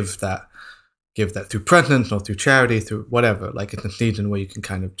that, give that through presents or through charity, through whatever. Like it's a season where you can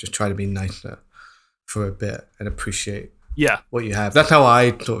kind of just try to be nicer for a bit and appreciate what you have. That's how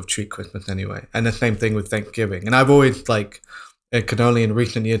I sort of treat Christmas anyway. And the same thing with Thanksgiving. And I've always it can only in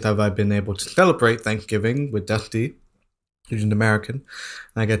recent years have I been able to celebrate Thanksgiving with Dusty, who's an American,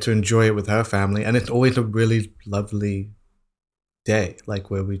 and I get to enjoy it with her family. And it's always a really lovely day, like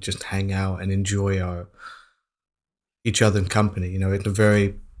where we just hang out and enjoy each other's company.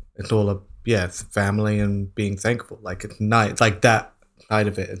 It's all it's family and being thankful. Like it's nice, like that side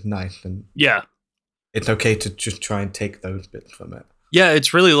of it is nice, and it's okay to just try and take those bits from it. Yeah,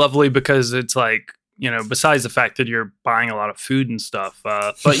 it's really lovely because it's like, besides the fact that you're buying a lot of food and stuff,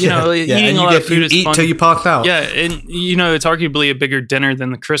 but eating a lot of food is fun. Till you pass out. Yeah, and it's arguably a bigger dinner than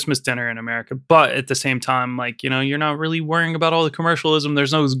the Christmas dinner in America. But at the same time, like, you're not really worrying about all the commercialism.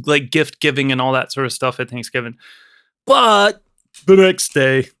 There's no like gift giving and all that sort of stuff at Thanksgiving. But the next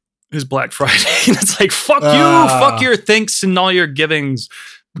day is Black Friday, and it's like, fuck you, fuck your thanks and all your givings.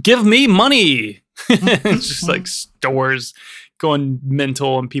 Give me money. It's just like stores going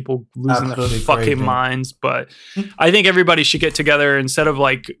mental and people losing their fucking minds. But I think everybody should get together instead of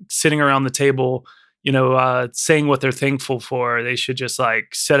like sitting around the table, saying what they're thankful for. They should just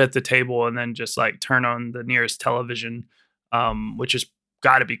like sit at the table and then just like turn on the nearest television, which has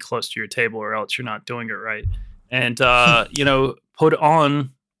got to be close to your table or else you're not doing it right. And, put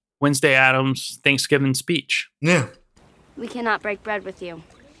on Wednesday Addams' Thanksgiving speech. Yeah. We cannot break bread with you.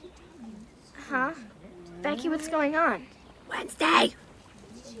 Huh? Becky, what's going on? Wednesday!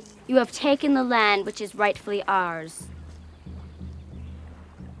 You have taken the land which is rightfully ours.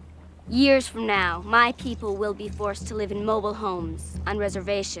 Years from now, my people will be forced to live in mobile homes, on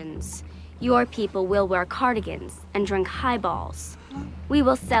reservations. Your people will wear cardigans and drink highballs. We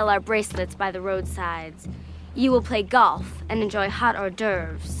will sell our bracelets by the roadsides. You will play golf and enjoy hot hors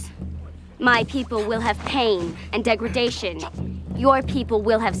d'oeuvres. My people will have pain and degradation. Your people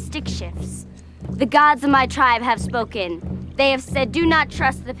will have stick shifts. The gods of my tribe have spoken. They have said, do not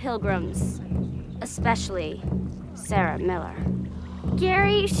trust the pilgrims. Especially Sarah Miller.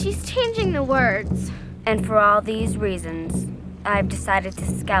 Gary, she's changing the words. And for all these reasons, I've decided to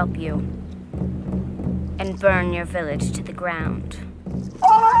scalp you and burn your village to the ground.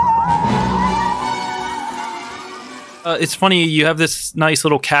 It's funny, you have this nice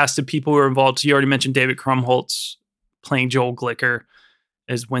little cast of people who are involved. So you already mentioned David Krumholtz playing Joel Glicker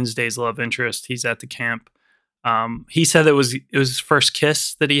as Wednesday's love interest. He's at the camp. He said it was his first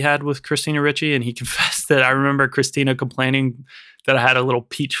kiss that he had with Christina Ricci, and he confessed that I remember Christina complaining that I had a little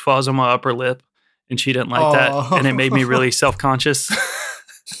peach fuzz on my upper lip, and she didn't like that, and it made me really self-conscious.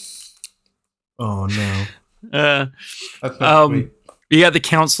 Oh no. That's not sweet. You got the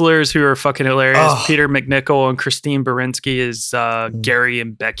counselors who are fucking hilarious. Peter McNichol and Christine Baranski is Gary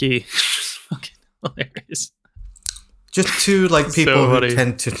and Becky. Fucking hilarious. Just two like people who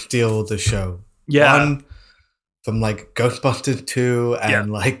tend to steal the show. Yeah. One from like Ghostbusters 2 and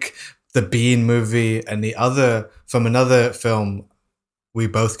like the Bean movie, and the other from another film we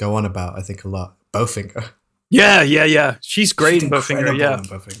both go on about, I think, a lot. Bowfinger. Yeah. She's great in Bowfinger.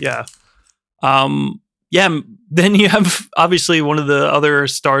 Yeah. Then you have obviously one of the other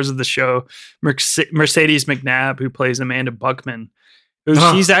stars of the show, Mercedes McNabb, who plays Amanda Buckman.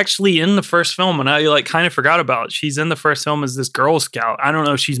 She's actually in the first film, and I like kind of forgot about. She's in the first film as this Girl Scout. I don't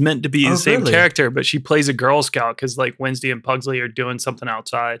know if she's meant to be the same character, but she plays a Girl Scout because like Wednesday and Pugsley are doing something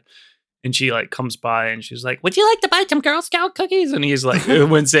outside, and she like comes by and she's like, "Would you like to buy some Girl Scout cookies?" And he's like,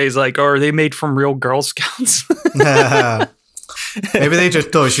 Wednesday's like, "Oh, are they made from real Girl Scouts?" Maybe they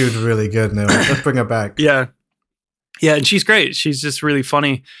just thought she was really good. And they were like, let's bring her back. Yeah, and she's great. She's just really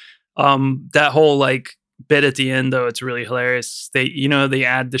funny. That whole like bit at the end, though, it's really hilarious. They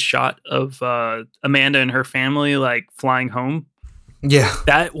add the shot of Amanda and her family like flying home. Yeah.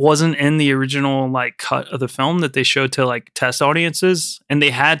 That wasn't in the original like cut of the film that they showed to like test audiences, and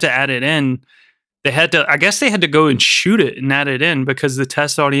they had to add it in. I guess they had to go and shoot it and add it in because the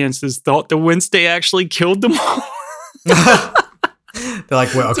test audiences thought the Wednesday actually killed them all. They're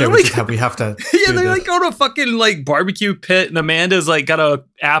like, well, okay, we have to. Yeah, they like go to a fucking like barbecue pit, and Amanda's like got a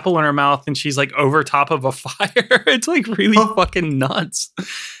apple in her mouth, and she's like over top of a fire. It's like really fucking nuts.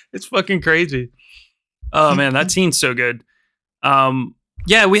 It's fucking crazy. Oh man, that scene's so good.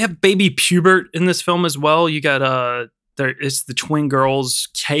 Yeah, we have baby Pubert in this film as well. You got it's the twin girls,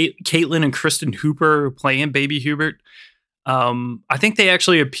 Caitlin and Kristen Hooper playing baby Hubert. I think they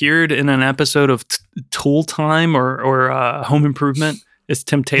actually appeared in an episode of Tool Time or Home Improvement. It's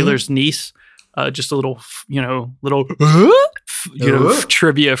Tim Taylor's niece. Just a little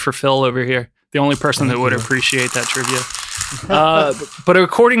trivia for Phil over here. The only person that would appreciate that trivia. But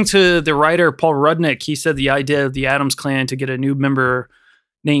according to the writer Paul Rudnick, he said the idea of the Addams clan to get a new member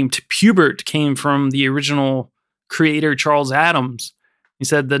named Pubert came from the original creator Charles Addams. He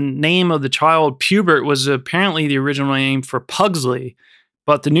said the name of the child, Pubert, was apparently the original name for Pugsley,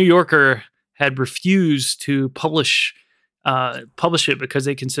 but the New Yorker had refused to publish it because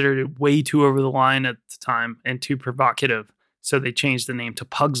they considered it way too over the line at the time and too provocative. So they changed the name to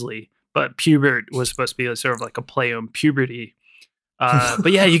Pugsley. But Pubert was supposed to be sort of like a play on puberty.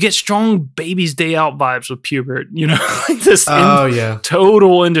 But yeah, you get strong Baby's Day Out vibes with Pubert, like this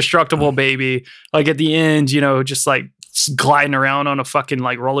total indestructible baby. Like at the end, just like gliding around on a fucking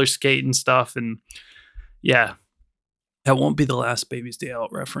like roller skate and stuff. And yeah, that won't be the last Baby's Day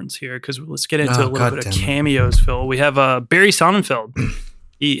Out reference here because let's get into a little bit of cameos, Phil. We have Barry Sonnenfeld.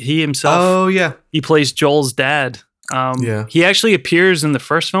 He himself. Oh, yeah. He plays Joel's dad. He actually appears in the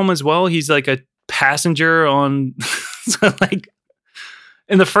first film as well. He's like a passenger on like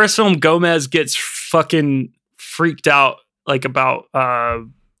in the first film, Gomez gets fucking freaked out like about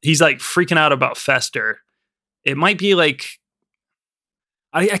he's like freaking out about Fester. It might be like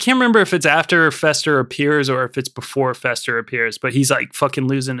I can't remember if it's after Fester appears or if it's before Fester appears, but he's like fucking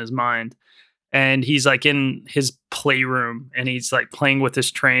losing his mind. And he's like in his playroom and he's like playing with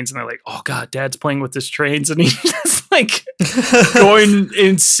his trains and they're like, oh God, Dad's playing with his trains. And he's just like going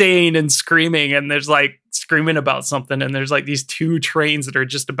insane and screaming. And there's like screaming about something. And there's like these two trains that are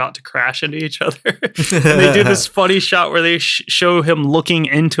just about to crash into each other. And they do this funny shot where they show him looking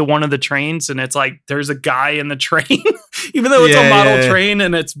into one of the trains. And it's like, there's a guy in the train, even though it's a model train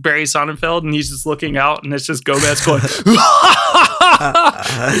and it's Barry Sonnenfeld and he's just looking out and it's just Gomez going,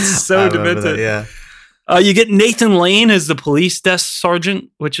 it's so demented. You get Nathan Lane as the police desk sergeant,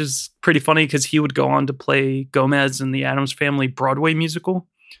 which is pretty funny because he would go on to play Gomez in the Addams Family Broadway musical.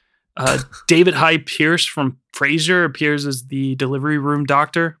 David Hyde Pierce from Frasier appears as the delivery room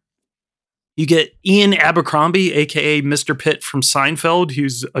doctor. You get Ian Abercrombie, aka Mr. Pitt from Seinfeld,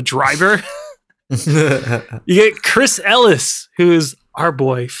 who's a driver. You get Chris Ellis, who's our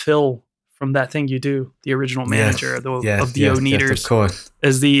boy Phil from That Thing You Do, the original manager of the Oneaters, of course,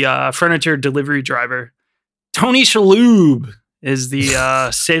 as the furniture delivery driver. Tony Shalhoub is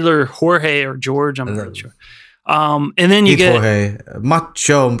the sailor Jorge or George, I'm not really sure. And then you get Jorge,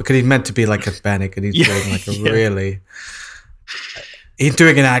 macho because he's meant to be like Hispanic, and he's doing like he's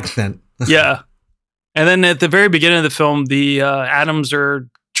doing an accent. Yeah, and then at the very beginning of the film, the Addams are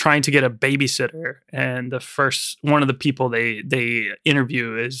trying to get a babysitter, and one of the people they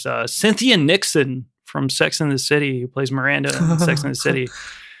interview is Cynthia Nixon from Sex and the City, who plays Miranda in Sex and the City,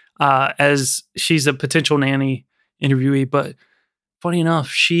 as she's a potential nanny interviewee. But funny enough,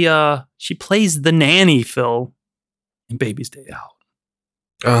 she plays the nanny, Phil, in Baby's Day Out.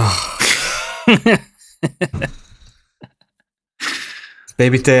 Oh.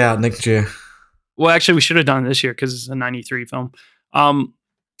 Baby's Day Out next year. Well, actually, we should have done it this year because it's a 93 film.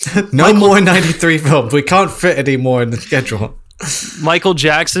 No more 93 films. We can't fit any more in the schedule. Michael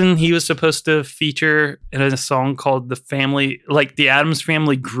Jackson, he was supposed to feature in a song called The Family, like the Addams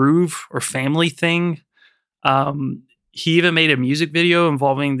Family Groove or Family Thing. He even made a music video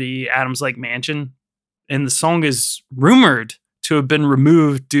involving the Addams Lake Mansion. And the song is rumored to have been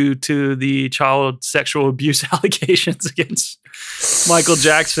removed due to the child sexual abuse allegations against Michael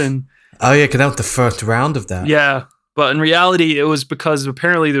Jackson. Oh, yeah, because that was the first round of that. Yeah. But in reality, it was because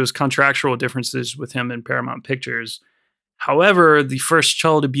apparently there was contractual differences with him and Paramount Pictures. However, the first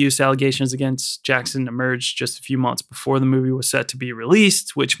child abuse allegations against Jackson emerged just a few months before the movie was set to be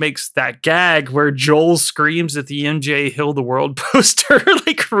released, which makes that gag where Joel screams at the MJ Heal the World poster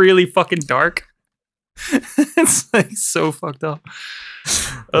like really fucking dark. It's like so fucked up.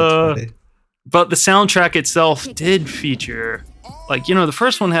 But the soundtrack itself did feature, like, the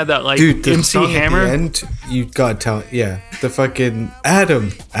first one had that, like, Dude, the MC song Hammer. at the end, you gotta tell, the fucking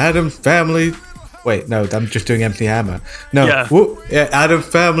Addams family. Wait, no, I'm just doing MC Hammer. No, Addams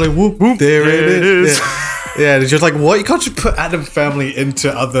family, whoop, whoop, there it is. Yeah, it's just like, what? You can't just put Addams family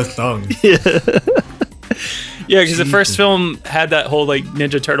into other songs. Yeah, because the first film had that whole, like,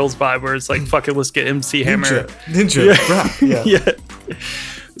 Ninja Turtles vibe where it's like, fuck it, let's get MC Hammer. Ninja, rap, yeah.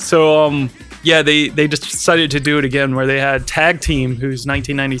 So, they just decided to do it again, where they had Tag Team, whose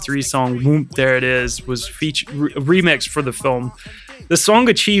 1993 song "Whoop There It Is" was remixed for the film. The song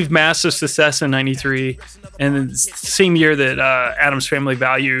achieved massive success in '93, and the same year that Addams Family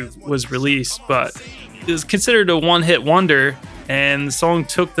Value was released. But it was considered a one-hit wonder, and the song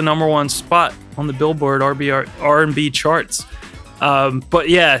took the #1 spot on the Billboard R&B charts. But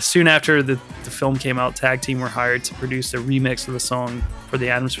yeah, soon after the film came out, Tag Team were hired to produce a remix of the song for the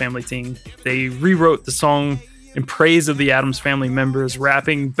Addams Family theme. They rewrote the song in praise of the Addams Family members,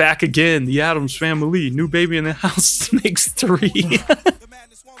 rapping "Back again, the Addams Family, new baby in the house makes 3."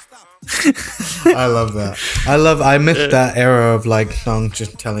 I love that. I missed that era of like songs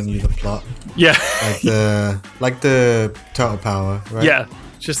just telling you the plot. Yeah. Like the Total Power, right? Yeah.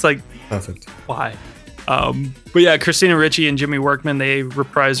 Just like, perfect. Why? But yeah, Christina Ricci and Jimmy Workman, they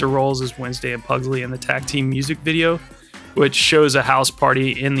reprised their roles as Wednesday and Pugsley in the Tag Team music video, which shows a house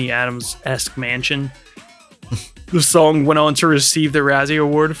party in the Addams-esque mansion. The song went on to receive the Razzie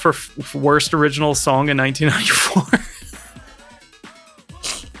Award for Worst Original Song in 1994.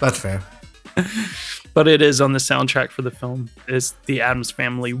 That's fair. But it is on the soundtrack for the film. It's the Addams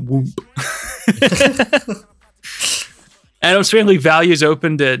Family Whoop. Addams Family Values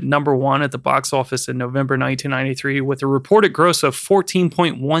opened at #1 at the box office in November 1993 with a reported gross of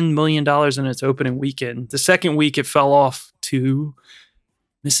 $14.1 million in its opening weekend. The second week, it fell off to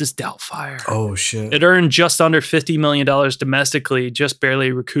Mrs. Doubtfire. Oh, shit. It earned just under $50 million domestically, just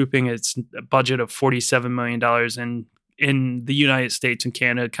barely recouping its budget of $47 million. And in the United States and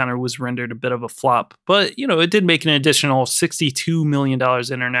Canada, it kind of was rendered a bit of a flop. But, it did make an additional $62 million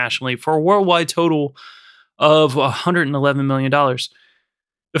internationally for a worldwide total of $111 million.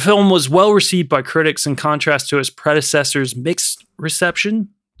 The film was well received by critics in contrast to its predecessor's mixed reception.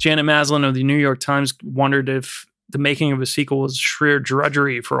 Janet Maslin of the New York Times wondered if the making of a sequel was sheer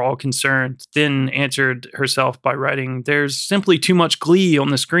drudgery for all concerned, then answered herself by writing, "There's simply too much glee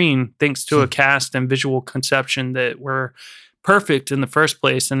on the screen, thanks to a cast and visual conception that were perfect in the first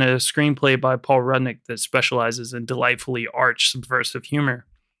place, and a screenplay by Paul Rudnick that specializes in delightfully arch, subversive humor."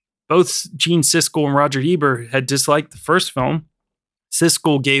 Both Gene Siskel and Roger Ebert had disliked the first film.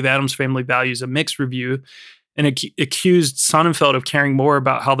 Siskel gave Addams Family Values a mixed review and accused Sonnenfeld of caring more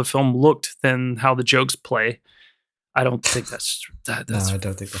about how the film looked than how the jokes play. I don't think that's I don't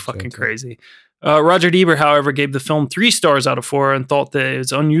think that's fucking crazy. Roger Ebert, however, gave the film 3 stars out of 4 and thought that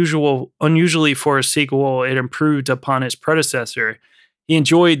it's unusually for a sequel, it improved upon its predecessor. He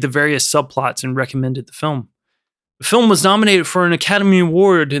enjoyed the various subplots and recommended the film. The film was nominated for an Academy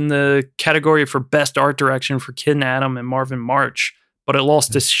Award in the category for Best Art Direction for Ken Adam and Marvin March, but it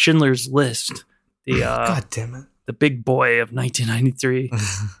lost to Schindler's List, God damn it, the big boy of 1993.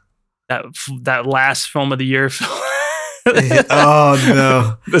 that last film of the year film. Oh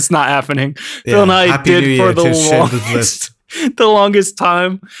no, that's not happening. Yeah. Phil and I Happy did New for Year the longest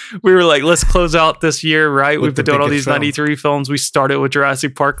time. We were like, let's close out this year, right? With We've been the doing all biggest these 93 films. We started with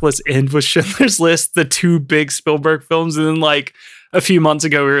Jurassic Park. Let's end with Schindler's List, the 2 big Spielberg films. And then like a few months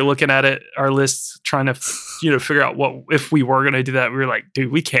ago, we were looking at our lists, trying to, figure out what, if we were going to do that. We were like, dude,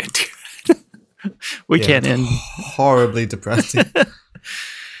 we can't do that. We can't end. Horribly depressing.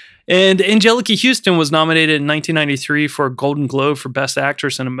 And Angelica Houston was nominated in 1993 for a Golden Globe for Best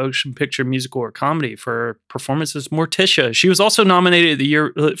Actress in a Motion Picture, Musical, or Comedy for her performance as Morticia. She was also nominated the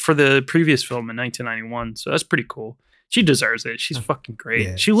year for the previous film in 1991, so that's pretty cool. She deserves it. She's fucking great.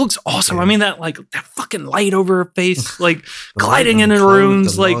 Yeah. She looks awesome. Yeah. I mean, that fucking light over her face, like gliding in the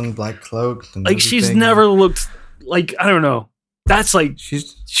rooms, the like long black cloak. Like she's never looked like, I don't know. That's like,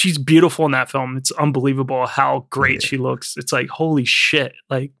 she's beautiful in that film. It's unbelievable how great she looks. It's like, holy shit.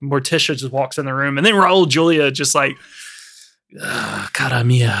 Like Morticia just walks in the room and then Raul Julia just like, cara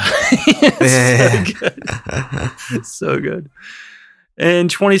mia. So good. So good. In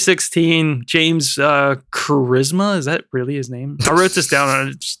 2016, James Charisma, is that really his name? I wrote this down and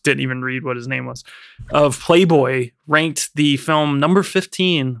I just didn't even read what his name was. Of Playboy, ranked the film number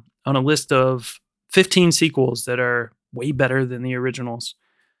 15 on a list of 15 sequels that are way better than the originals.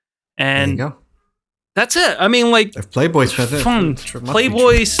 And there you go. That's it. I mean, like, if Playboy says it,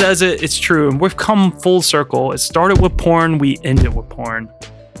 Playboy says it, it's true. And we've come full circle. It started with porn, we end it with porn.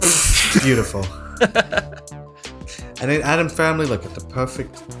 Beautiful. And then Addams Family, look at the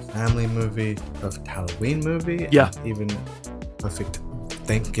perfect family movie, perfect Halloween movie, Yeah. and even perfect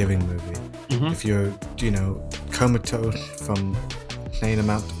Thanksgiving movie. Mm-hmm. If you're, comatose from insane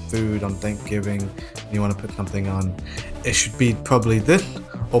amount of food on Thanksgiving, and you want to put something on, it should be probably this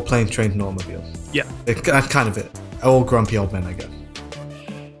or Planes, Trains, and Automobiles. Yeah. That's kind of it. All grumpy old men, I guess.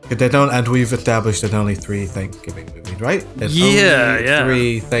 They don't, and we've established there's only 3 Thanksgiving movies, right? There's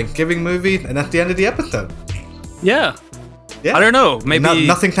only 3 Thanksgiving movies, and that's the end of the episode. Yeah. Yeah. I don't know. Maybe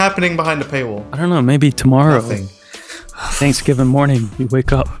nothing's happening behind the paywall. I don't know. Maybe tomorrow, Nothing. Thanksgiving morning, you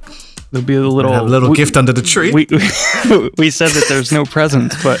wake up. There'll be a little Gift under the tree. We said that there's no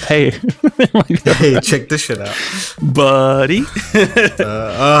presents, but hey, hey, check this shit out, buddy.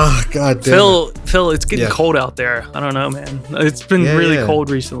 Oh god damn Phil, it's getting cold out there. I don't know, man. It's been really cold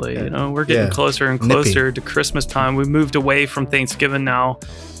recently. Yeah. We're getting closer and closer to Christmas time. We moved away from Thanksgiving now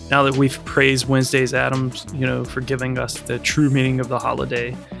that we've praised Wednesday's Addams, for giving us the true meaning of the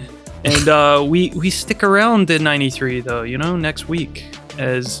holiday. And we stick around in 93 though, next week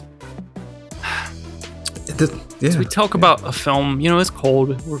as we talk about a film. It's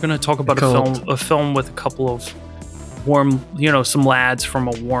cold. We're gonna talk about a film with a couple of warm, some lads from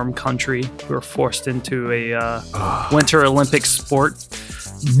a warm country who are forced into a Winter Olympic sport.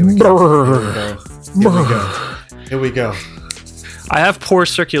 Here we go. Here we go. I have poor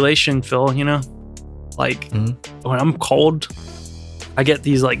circulation, Phil. When I'm cold, I get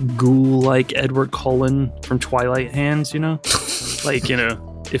these like ghoul-like Edward Cullen from Twilight hands. If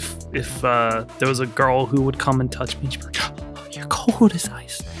there was a girl who would come and touch me, she'd be like, "Oh, you're cold as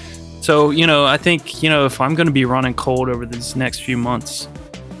ice." So I think if I'm going to be running cold over these next few months,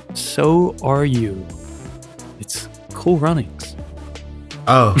 so are you. It's Cool Runnings.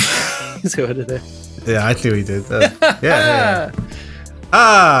 Oh, so what did they? Yeah, I see what he did. Yeah.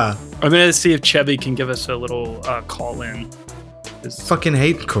 I'm gonna see if Chevy can give us a little call in. Fucking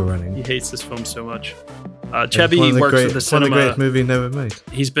hate Cool Running. He hates this film so much. Chevy works at the cinema. One of the greatest movies never made.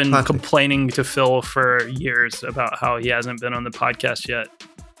 He's been complaining to Phil for years about how he hasn't been on the podcast yet.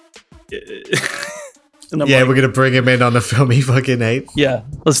 Yeah, we're gonna bring him in on the film he fucking hates. Yeah,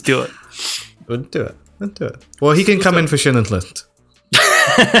 let's do it. Let's do it. Well, he can come in for Shannon's List.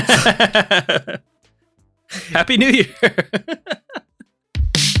 Happy New Year.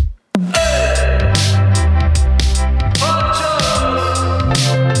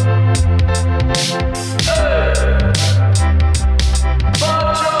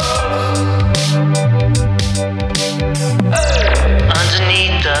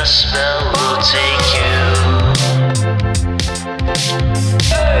 Underneath the spell will take you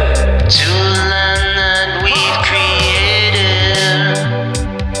to a land that we've created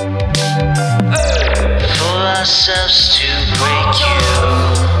for ourselves to break you.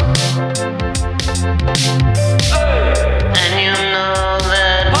 And you know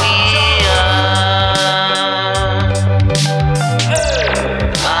that we are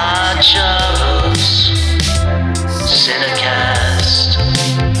Pacharos, Cinecast.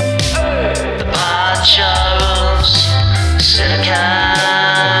 The Pacharos,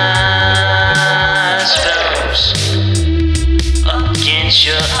 Cinecast films against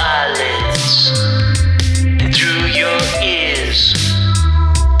your eyelids and through your ears.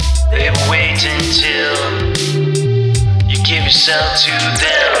 They wait until you give yourself to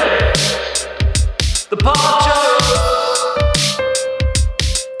them. The Pacharos.